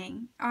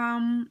feeling.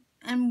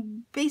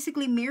 And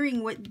basically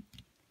mirroring what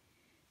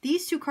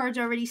these 2 cards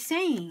are already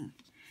saying.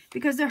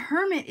 Because the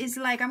Hermit is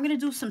like, I'm going to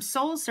do some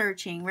soul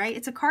searching, right?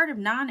 It's a card of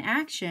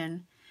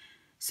non-action.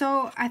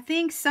 So I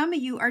think some of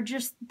you are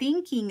just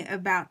thinking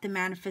about the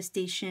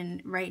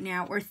manifestation right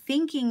now, or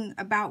thinking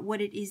about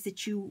what it is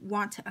that you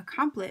want to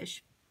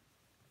accomplish.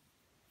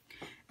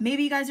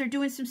 Maybe you guys are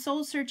doing some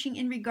soul searching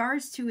in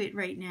regards to it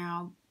right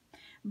now.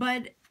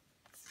 But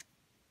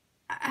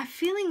I'm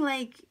feeling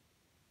like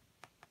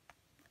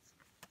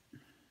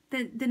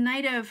the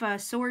Knight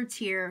of Swords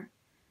here,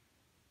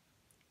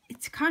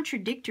 it's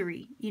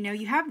contradictory. You know,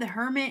 you have the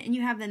Hermit and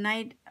you have the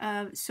Knight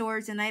of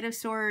Swords. The Knight of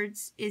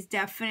Swords is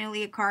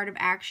definitely a card of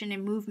action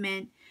and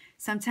movement.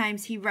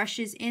 Sometimes he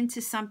rushes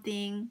into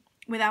something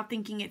without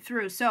thinking it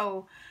through.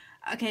 So,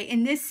 okay,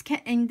 in this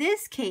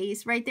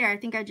case right there, I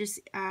think I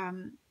just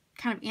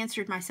kind of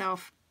answered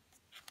myself.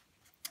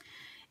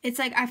 It's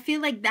like, I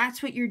feel like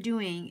that's what you're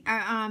doing.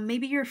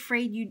 Maybe you're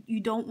afraid you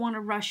don't want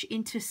to rush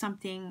into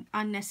something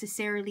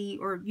unnecessarily,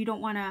 or you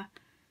don't want to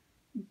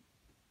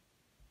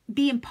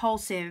be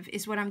impulsive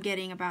is what I'm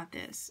getting about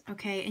this,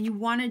 okay? And you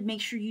want to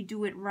make sure you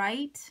do it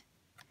right.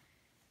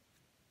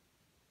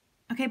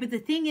 Okay, but the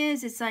thing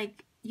is, it's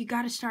like, you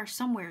got to start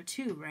somewhere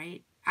too,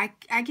 right?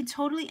 I can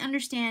totally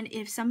understand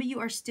if some of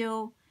you are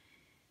still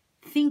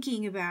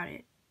thinking about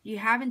it. You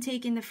haven't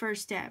taken the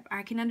first step.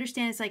 I can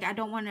understand. It's like, I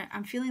don't want to,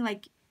 I'm feeling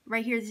like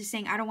right here, this is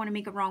saying, I don't want to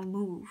make a wrong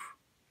move.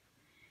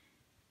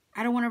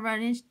 I don't want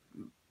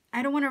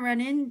to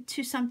run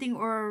into something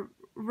or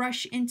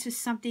rush into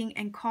something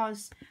and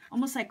cause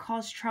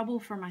trouble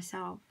for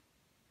myself.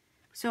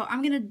 So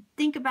I'm going to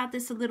think about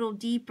this a little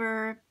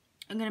deeper.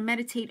 I'm going to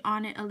meditate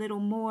on it a little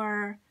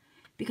more,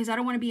 because I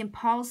don't want to be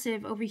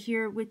impulsive over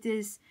here with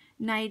this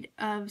Knight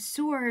of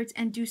Swords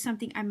and do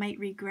something I might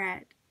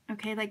regret.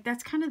 Okay, like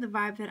that's kind of the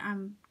vibe that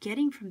I'm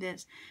getting from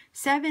this.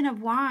 7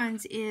 of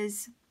Wands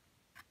is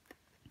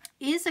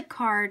a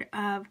card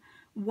of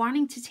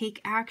wanting to take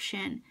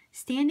action,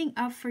 standing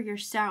up for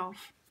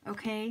yourself,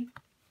 okay?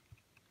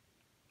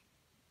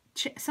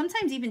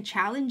 Sometimes even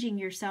challenging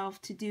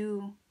yourself to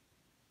do,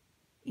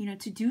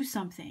 to do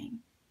something.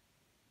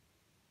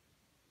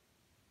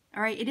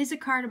 All right, it is a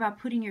card about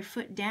putting your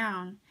foot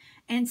down.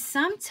 And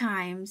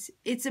sometimes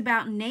it's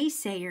about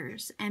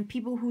naysayers and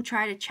people who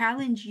try to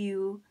challenge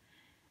you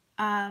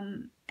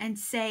and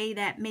say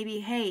that maybe,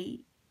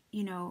 hey,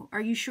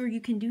 are you sure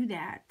you can do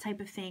that type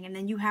of thing? And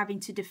then you having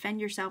to defend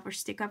yourself or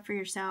stick up for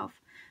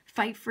yourself,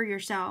 fight for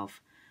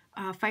yourself,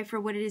 fight for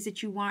what it is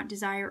that you want,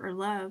 desire, or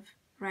love,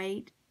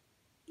 right?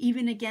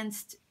 Even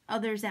against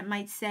others that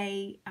might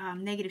say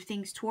negative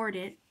things toward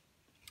it.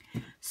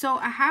 So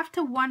I have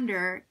to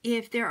wonder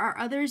if there are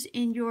others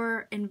in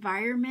your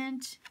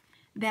environment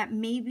that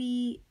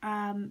maybe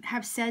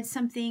have said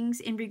some things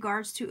in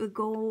regards to a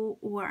goal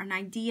or an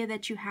idea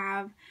that you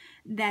have,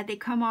 that they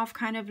come off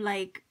kind of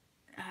like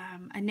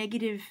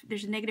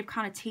there's a negative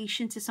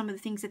connotation to some of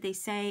the things that they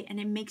say, and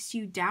it makes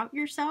you doubt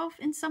yourself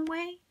in some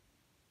way,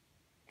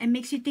 and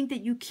makes you think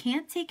that you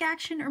can't take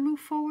action or move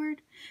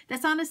forward.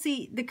 That's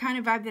honestly the kind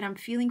of vibe that I'm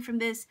feeling from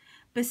this,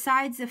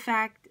 besides the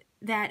fact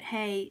that,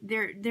 hey,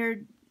 there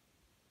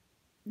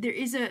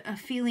is a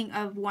feeling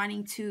of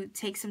wanting to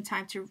take some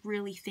time to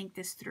really think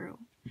this through.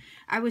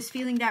 I was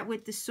feeling that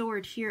with the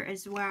sword here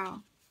as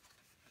well.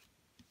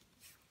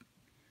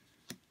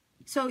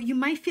 So you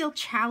might feel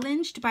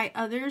challenged by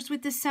others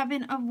with the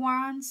 7 of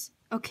Wands,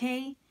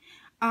 okay?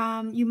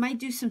 You might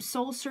do some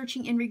soul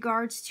searching in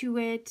regards to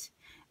it.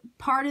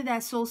 Part of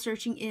that soul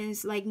searching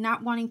is like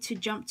not wanting to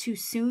jump too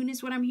soon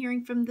is what I'm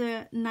hearing from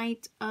the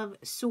Knight of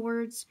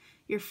Swords.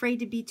 You're afraid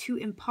to be too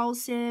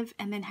impulsive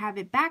and then have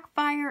it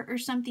backfire or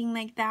something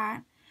like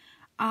that.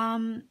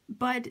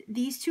 But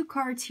these two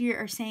cards here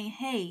are saying,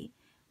 hey,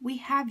 we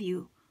have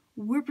you.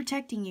 We're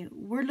protecting you.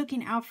 We're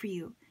looking out for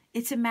you.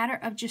 It's a matter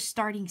of just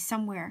starting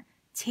somewhere,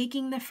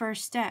 taking the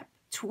first step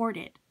toward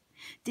it,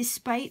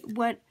 despite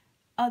what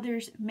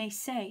others may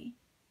say.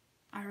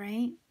 All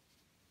right.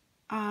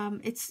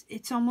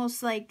 It's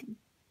almost like,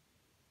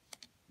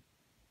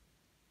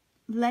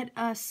 let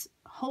us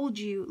hold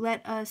you,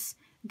 let us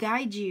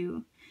guide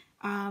you,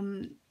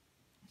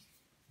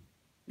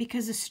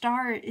 because the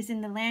star is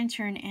in the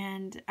lantern,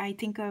 and I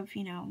think of,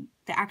 you know,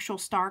 the actual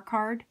star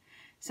card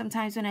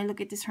sometimes when I look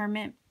at this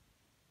Hermit,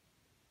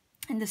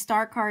 and the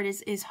star card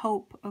is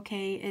hope.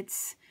 Okay,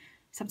 it's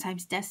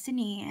sometimes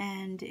destiny,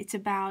 and it's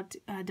about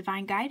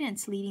divine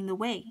guidance leading the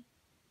way.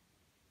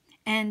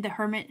 And the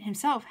Hermit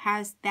himself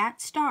has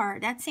that star,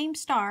 that same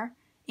star,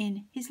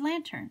 in his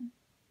lantern.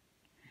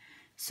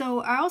 So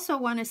I also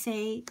want to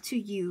say to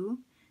you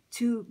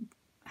to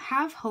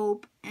have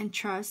hope and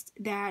trust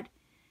that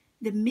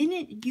the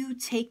minute you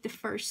take the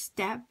first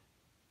step,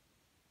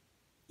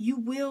 you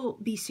will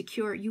be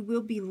secure. You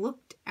will be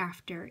looked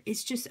after.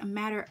 It's just a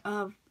matter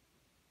of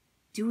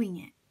doing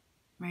it,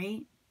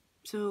 right?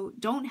 So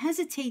don't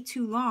hesitate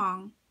too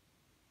long.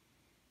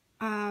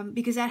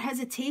 Because that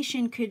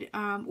hesitation could,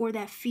 or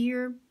that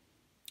fear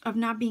of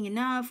not being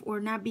enough or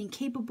not being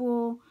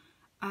capable,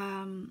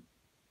 I'm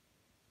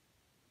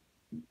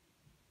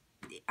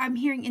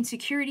hearing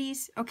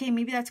insecurities. Okay,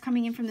 maybe that's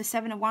coming in from the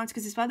Seven of Wands,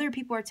 because if other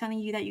people are telling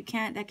you that you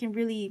can't, that can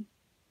really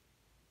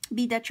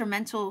be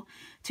detrimental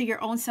to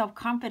your own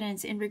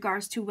self-confidence in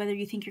regards to whether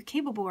you think you're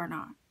capable or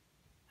not.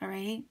 All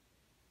right?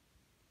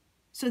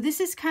 So this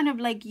is kind of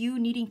like you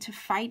needing to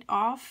fight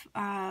off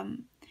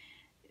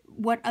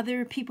what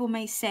other people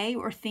may say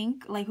or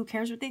think. Like, who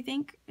cares what they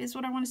think is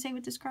what I want to say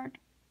with this card.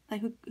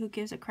 Like, who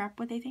gives a crap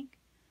what they think?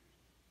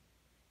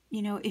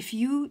 You know, if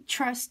you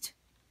trust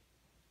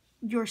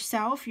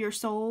yourself, your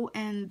soul,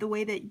 and the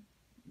way that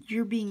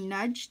you're being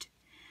nudged,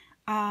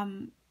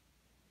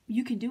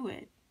 you can do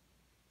it.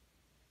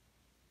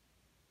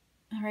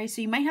 All right,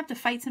 so you might have to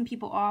fight some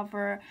people off,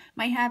 or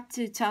might have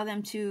to tell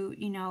them to,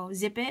 you know,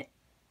 zip it,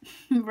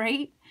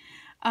 right?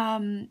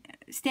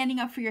 Standing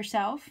up for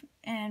yourself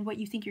and what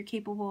you think you're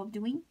capable of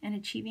doing and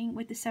achieving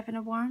with the Seven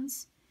of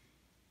Wands.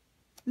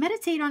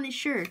 Meditate on it,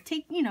 sure.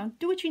 Take, you know,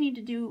 do what you need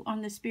to do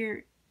on the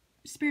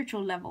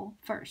spiritual level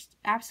first.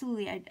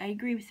 Absolutely, I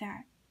agree with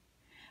that.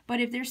 But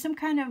if there's some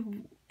kind of,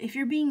 if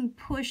you're being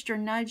pushed or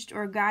nudged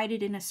or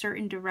guided in a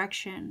certain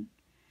direction,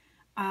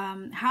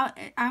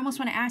 I almost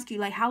want to ask you,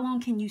 like, how long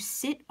can you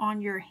sit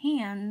on your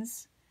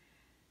hands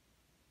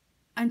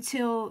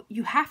until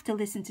you have to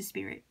listen to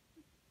spirit?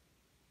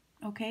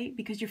 Okay,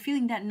 because you're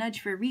feeling that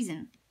nudge for a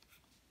reason.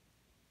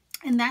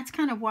 And that's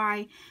kind of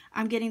why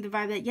I'm getting the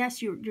vibe that,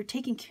 yes, you're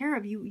taken care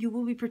of. You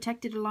will be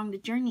protected along the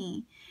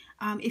journey.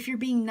 If you're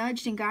being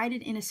nudged and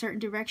guided in a certain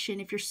direction,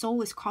 if your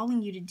soul is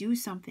calling you to do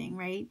something,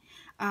 right?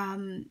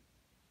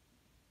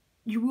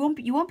 You won't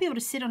be able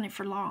to sit on it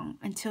for long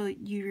until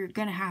you're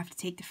going to have to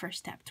take the first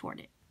step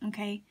toward it.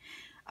 Okay.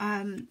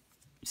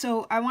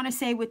 So I want to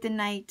say with the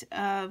Knight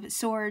of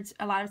Swords,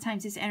 a lot of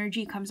times this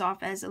energy comes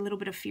off as a little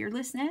bit of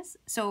fearlessness.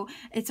 So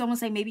it's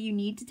almost like maybe you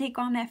need to take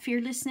on that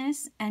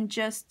fearlessness and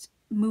just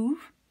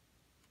move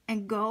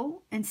and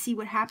go and see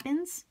what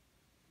happens.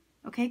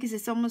 Okay, because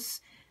it's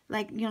almost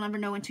like you'll never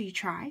know until you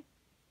try,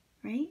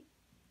 right?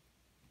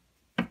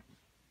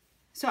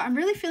 So I'm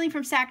really feeling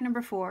from stack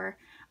number 4.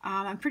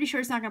 I'm pretty sure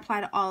it's not going to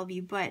apply to all of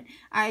you, but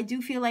I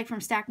do feel like from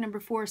stack number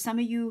 4, some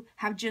of you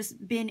have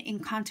just been in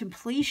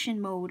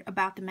contemplation mode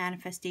about the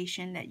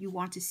manifestation that you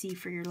want to see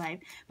for your life,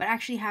 but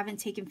actually haven't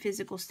taken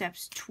physical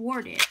steps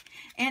toward it.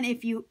 And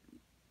if you,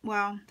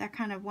 well, that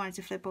kind of wanted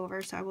to flip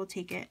over, so I will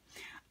take it.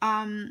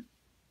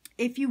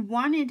 If you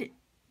wanted,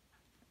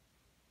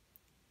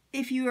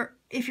 if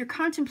you're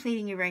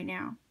contemplating it right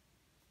now,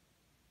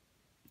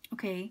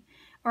 okay,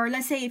 or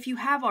let's say if you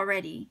have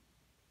already,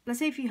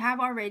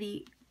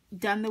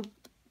 done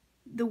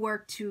the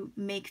work to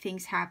make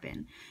things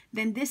happen,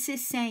 then this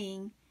is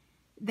saying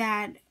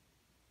that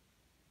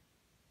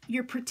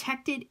you're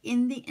protected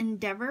in the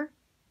endeavor,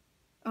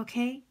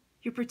 okay?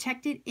 You're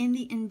protected in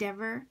the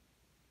endeavor.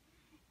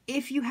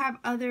 If you have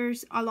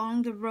others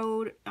along the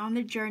road, on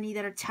the journey,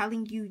 that are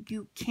telling you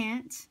you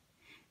can't,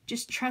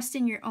 just trust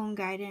in your own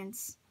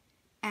guidance.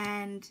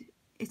 And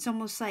it's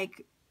almost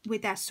like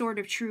with that sword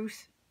of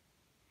truth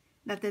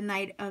that the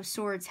Knight of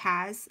Swords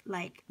has,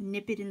 like,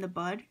 nip it in the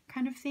bud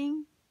kind of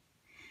thing.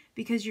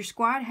 Because your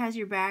squad has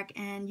your back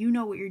and you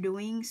know what you're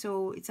doing.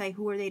 So it's like,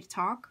 who are they to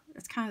talk?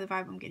 That's kind of the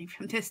vibe I'm getting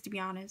from this, to be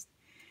honest.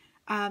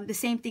 The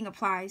same thing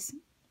applies.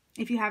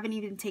 if you haven't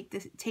even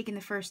taken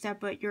the first step,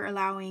 but you're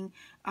allowing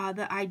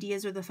the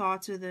ideas or the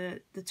thoughts or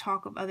the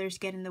talk of others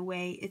get in the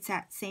way, it's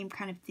that same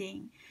kind of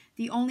thing.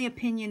 The only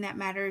opinion that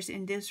matters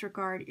in this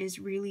regard is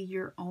really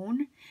your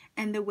own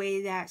and the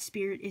way that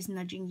Spirit is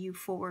nudging you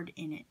forward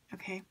in it,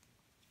 okay?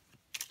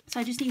 So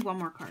I just need one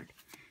more card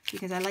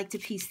because I like to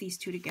piece these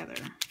two together.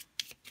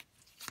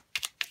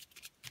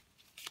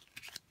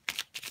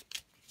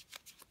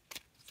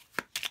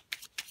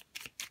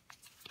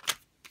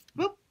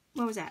 Whoop,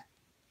 what was that?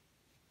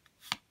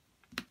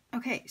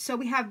 Okay, so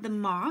we have the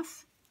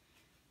moth,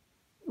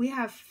 we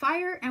have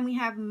fire, and we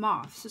have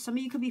moth. So some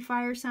of you could be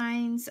fire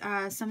signs.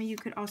 Some of you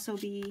could also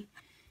be,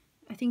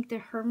 I think the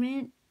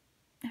hermit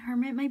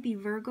might be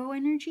Virgo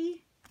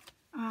energy.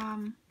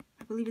 I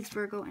believe it's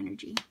Virgo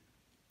energy.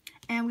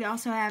 And we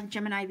also have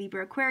Gemini,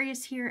 Libra,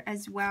 Aquarius here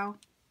as well.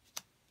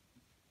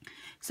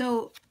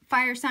 So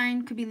fire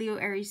sign could be Leo,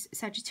 Aries,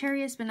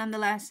 Sagittarius, but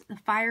nonetheless, the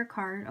fire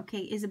card, okay,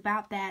 is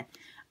about that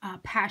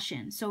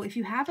passion. So if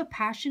you have a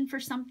passion for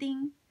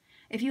something,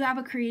 if you have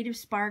a creative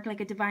spark,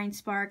 like a divine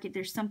spark, if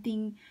there's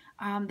something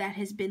that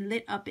has been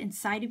lit up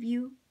inside of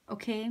you,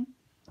 okay?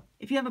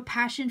 If you have a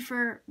passion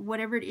for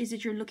whatever it is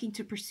that you're looking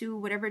to pursue,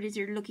 whatever it is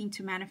you're looking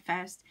to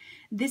manifest,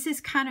 this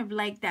is kind of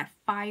like that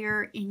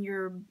fire in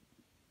your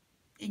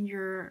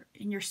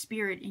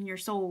spirit, in your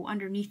soul,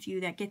 underneath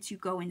you, that gets you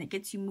going, that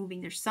gets you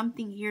moving. There's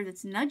something here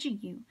that's nudging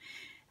you.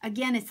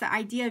 Again, it's the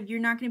idea of you're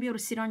not going to be able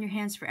to sit on your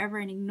hands forever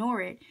and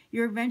ignore it.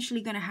 You're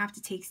eventually going to have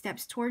to take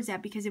steps towards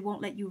that because it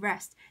won't let you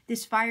rest.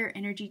 This fire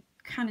energy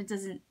kind of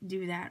doesn't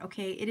do that,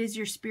 okay? It is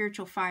your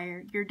spiritual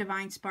fire, your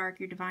divine spark,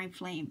 your divine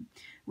flame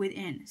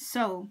within.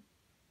 So,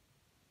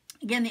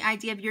 again, the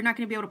idea of you're not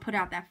going to be able to put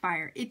out that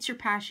fire. It's your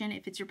passion.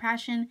 If it's your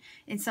passion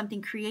in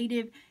something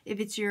creative, if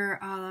it's your,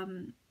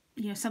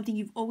 you know, something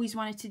you've always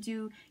wanted to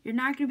do, you're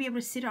not going to be able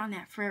to sit on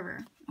that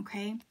forever,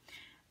 okay?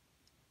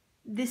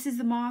 This is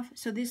the moth,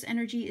 so this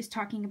energy is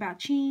talking about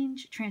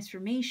change,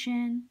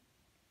 transformation,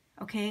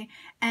 okay?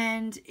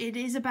 And it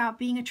is about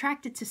being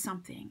attracted to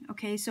something,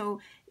 okay? So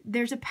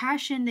there's a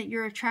passion that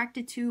you're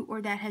attracted to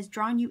or that has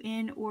drawn you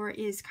in or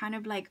is kind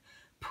of like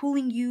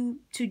pulling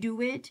you to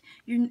do it.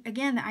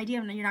 Again, the idea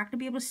of you're not going to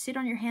be able to sit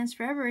on your hands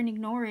forever and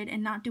ignore it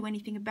and not do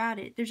anything about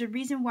it. There's a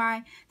reason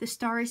why the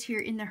star is here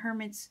in the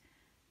Hermit's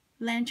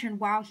lantern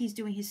while he's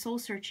doing his soul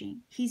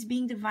searching. He's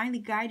being divinely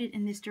guided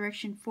in this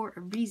direction for a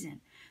reason.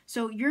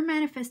 So your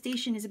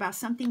manifestation is about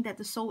something that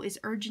the soul is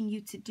urging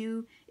you to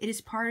do. It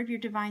is part of your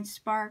divine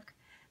spark.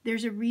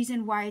 There's a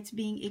reason why it's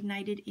being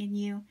ignited in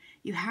you.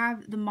 You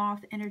have the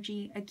moth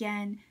energy.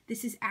 Again,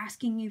 this is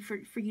asking you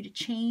for you to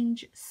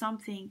change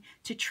something,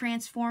 to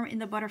transform in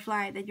the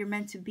butterfly that you're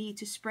meant to be,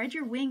 to spread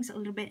your wings a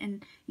little bit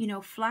and, you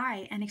know,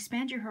 fly and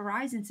expand your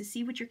horizons to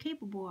see what you're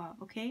capable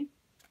of, okay?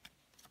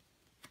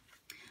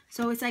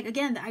 So it's like,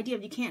 again, the idea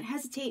of you can't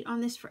hesitate on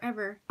this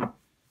forever, all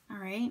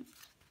right?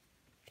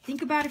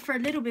 Think about it for a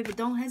little bit, but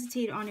don't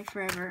hesitate on it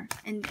forever.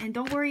 And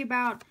don't worry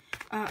about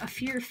a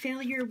fear of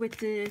failure with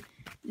the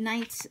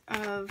Knights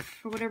of,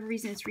 for whatever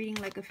reason, it's reading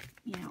like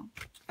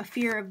a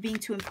fear of being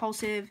too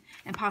impulsive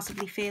and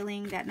possibly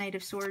failing. That Knight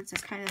of Swords,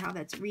 that's kind of how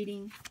that's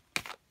reading.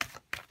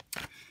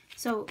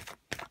 So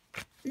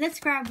let's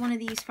grab one of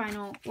these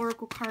final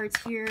oracle cards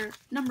here.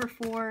 Number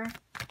 4,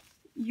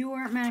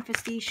 your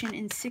manifestation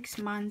in 6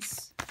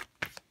 months.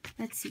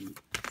 Let's see.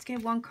 Let's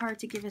get one card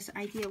to give us an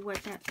idea of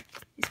what that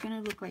is going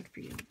to look like for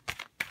you.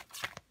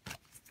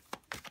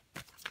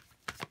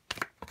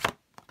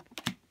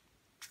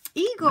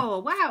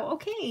 Eagle. Wow.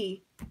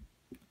 Okay.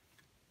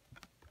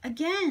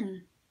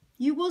 Again,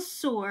 you will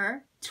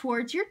soar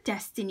towards your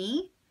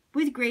destiny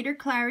with greater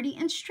clarity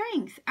and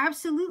strength.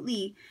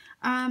 Absolutely.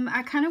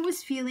 I kind of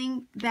was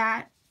feeling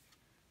that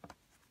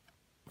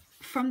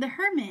from the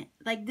Hermit,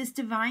 like this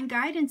divine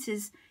guidance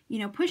is, you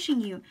know,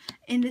 pushing you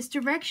in this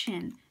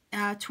direction.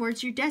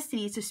 Towards your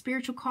destiny. It's a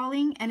spiritual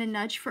calling and a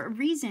nudge for a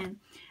reason.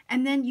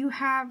 And then you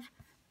have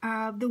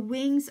the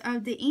wings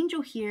of the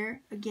angel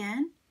here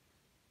again.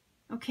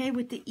 Okay,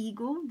 with the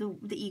eagle.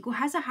 The eagle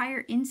has a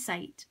higher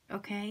insight.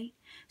 Okay,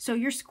 so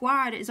your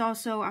squad is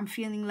also, I'm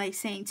feeling like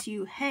saying to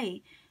you,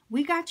 hey,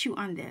 we got you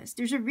on this.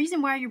 There's a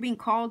reason why you're being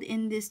called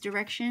in this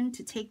direction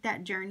to take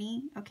that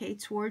journey, okay,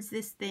 towards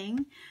this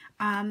thing.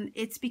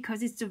 It's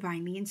because it's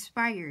divinely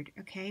inspired,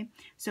 okay?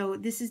 So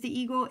this is the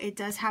eagle. It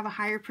does have a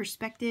higher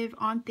perspective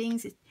on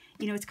things.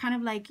 You know, it's kind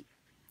of like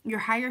your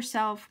higher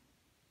self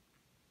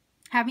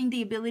having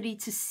the ability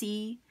to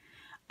see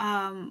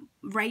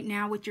right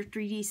now what your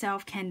 3D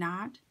self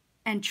cannot,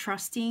 and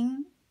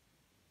trusting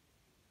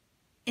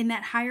in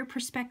that higher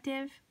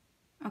perspective,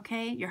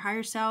 okay? Your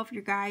higher self,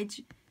 your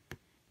guides,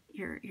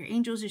 your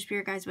angels, your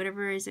spirit guides,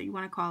 whatever it is that you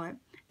want to call it,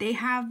 they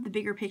have the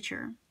bigger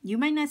picture. You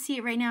might not see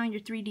it right now in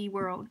your 3D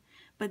world,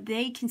 but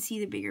they can see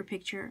the bigger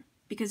picture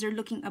because they're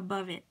looking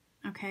above it,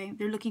 okay?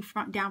 They're looking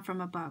down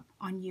from above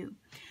on you.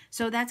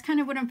 So that's kind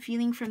of what I'm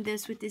feeling from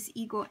this with this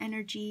eagle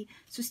energy.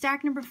 So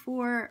stack number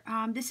 4,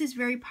 this is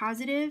very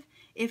positive.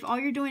 If all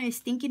you're doing is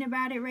thinking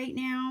about it right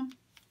now,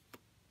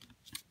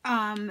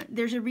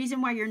 There's a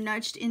reason why you're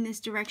nudged in this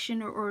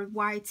direction, or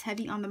why it's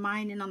heavy on the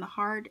mind and on the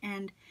heart,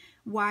 and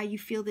why you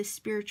feel this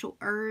spiritual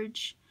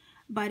urge.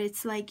 But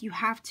it's like you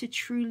have to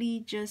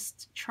truly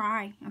just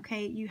try,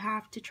 okay? You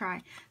have to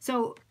try.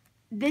 So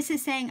this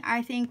is saying,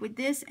 I think with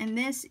this and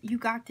this, you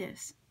got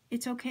this.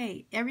 It's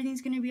okay.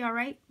 Everything's going to be all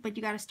right, but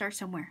you got to start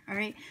somewhere, all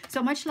right?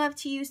 So much love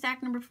to you,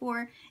 stack number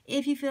 4.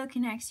 If you feel it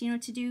connects, you know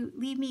what to do.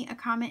 Leave me a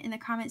comment in the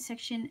comment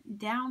section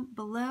down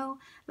below.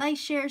 Like,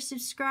 share,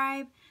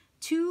 subscribe.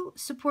 To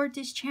support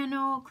this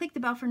channel, click the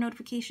bell for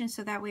notifications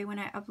so that way when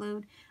I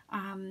upload,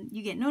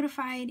 you get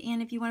notified.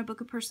 And if you want to book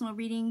a personal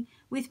reading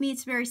with me,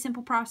 it's a very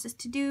simple process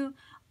to do.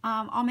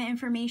 All my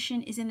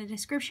information is in the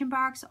description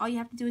box. All you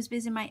have to do is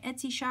visit my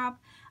Etsy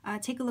shop,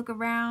 take a look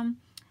around,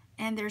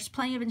 and there's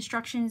plenty of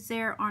instructions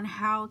there on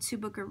how to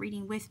book a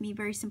reading with me.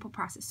 Very simple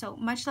process. So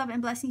much love and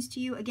blessings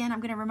to you. Again, I'm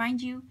going to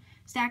remind you,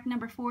 stack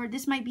number 4,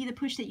 this might be the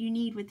push that you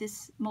need with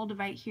this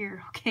moldavite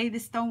here, okay?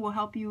 This stone will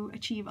help you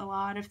achieve a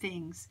lot of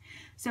things.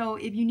 So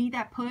if you need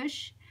that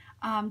push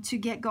to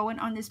get going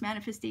on this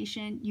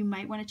manifestation, you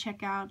might want to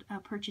check out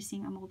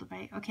purchasing a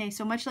moldavite, okay?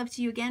 So much love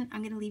to you again.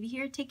 I'm going to leave you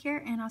here. Take care,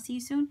 and I'll see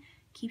you soon.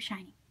 Keep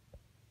shining.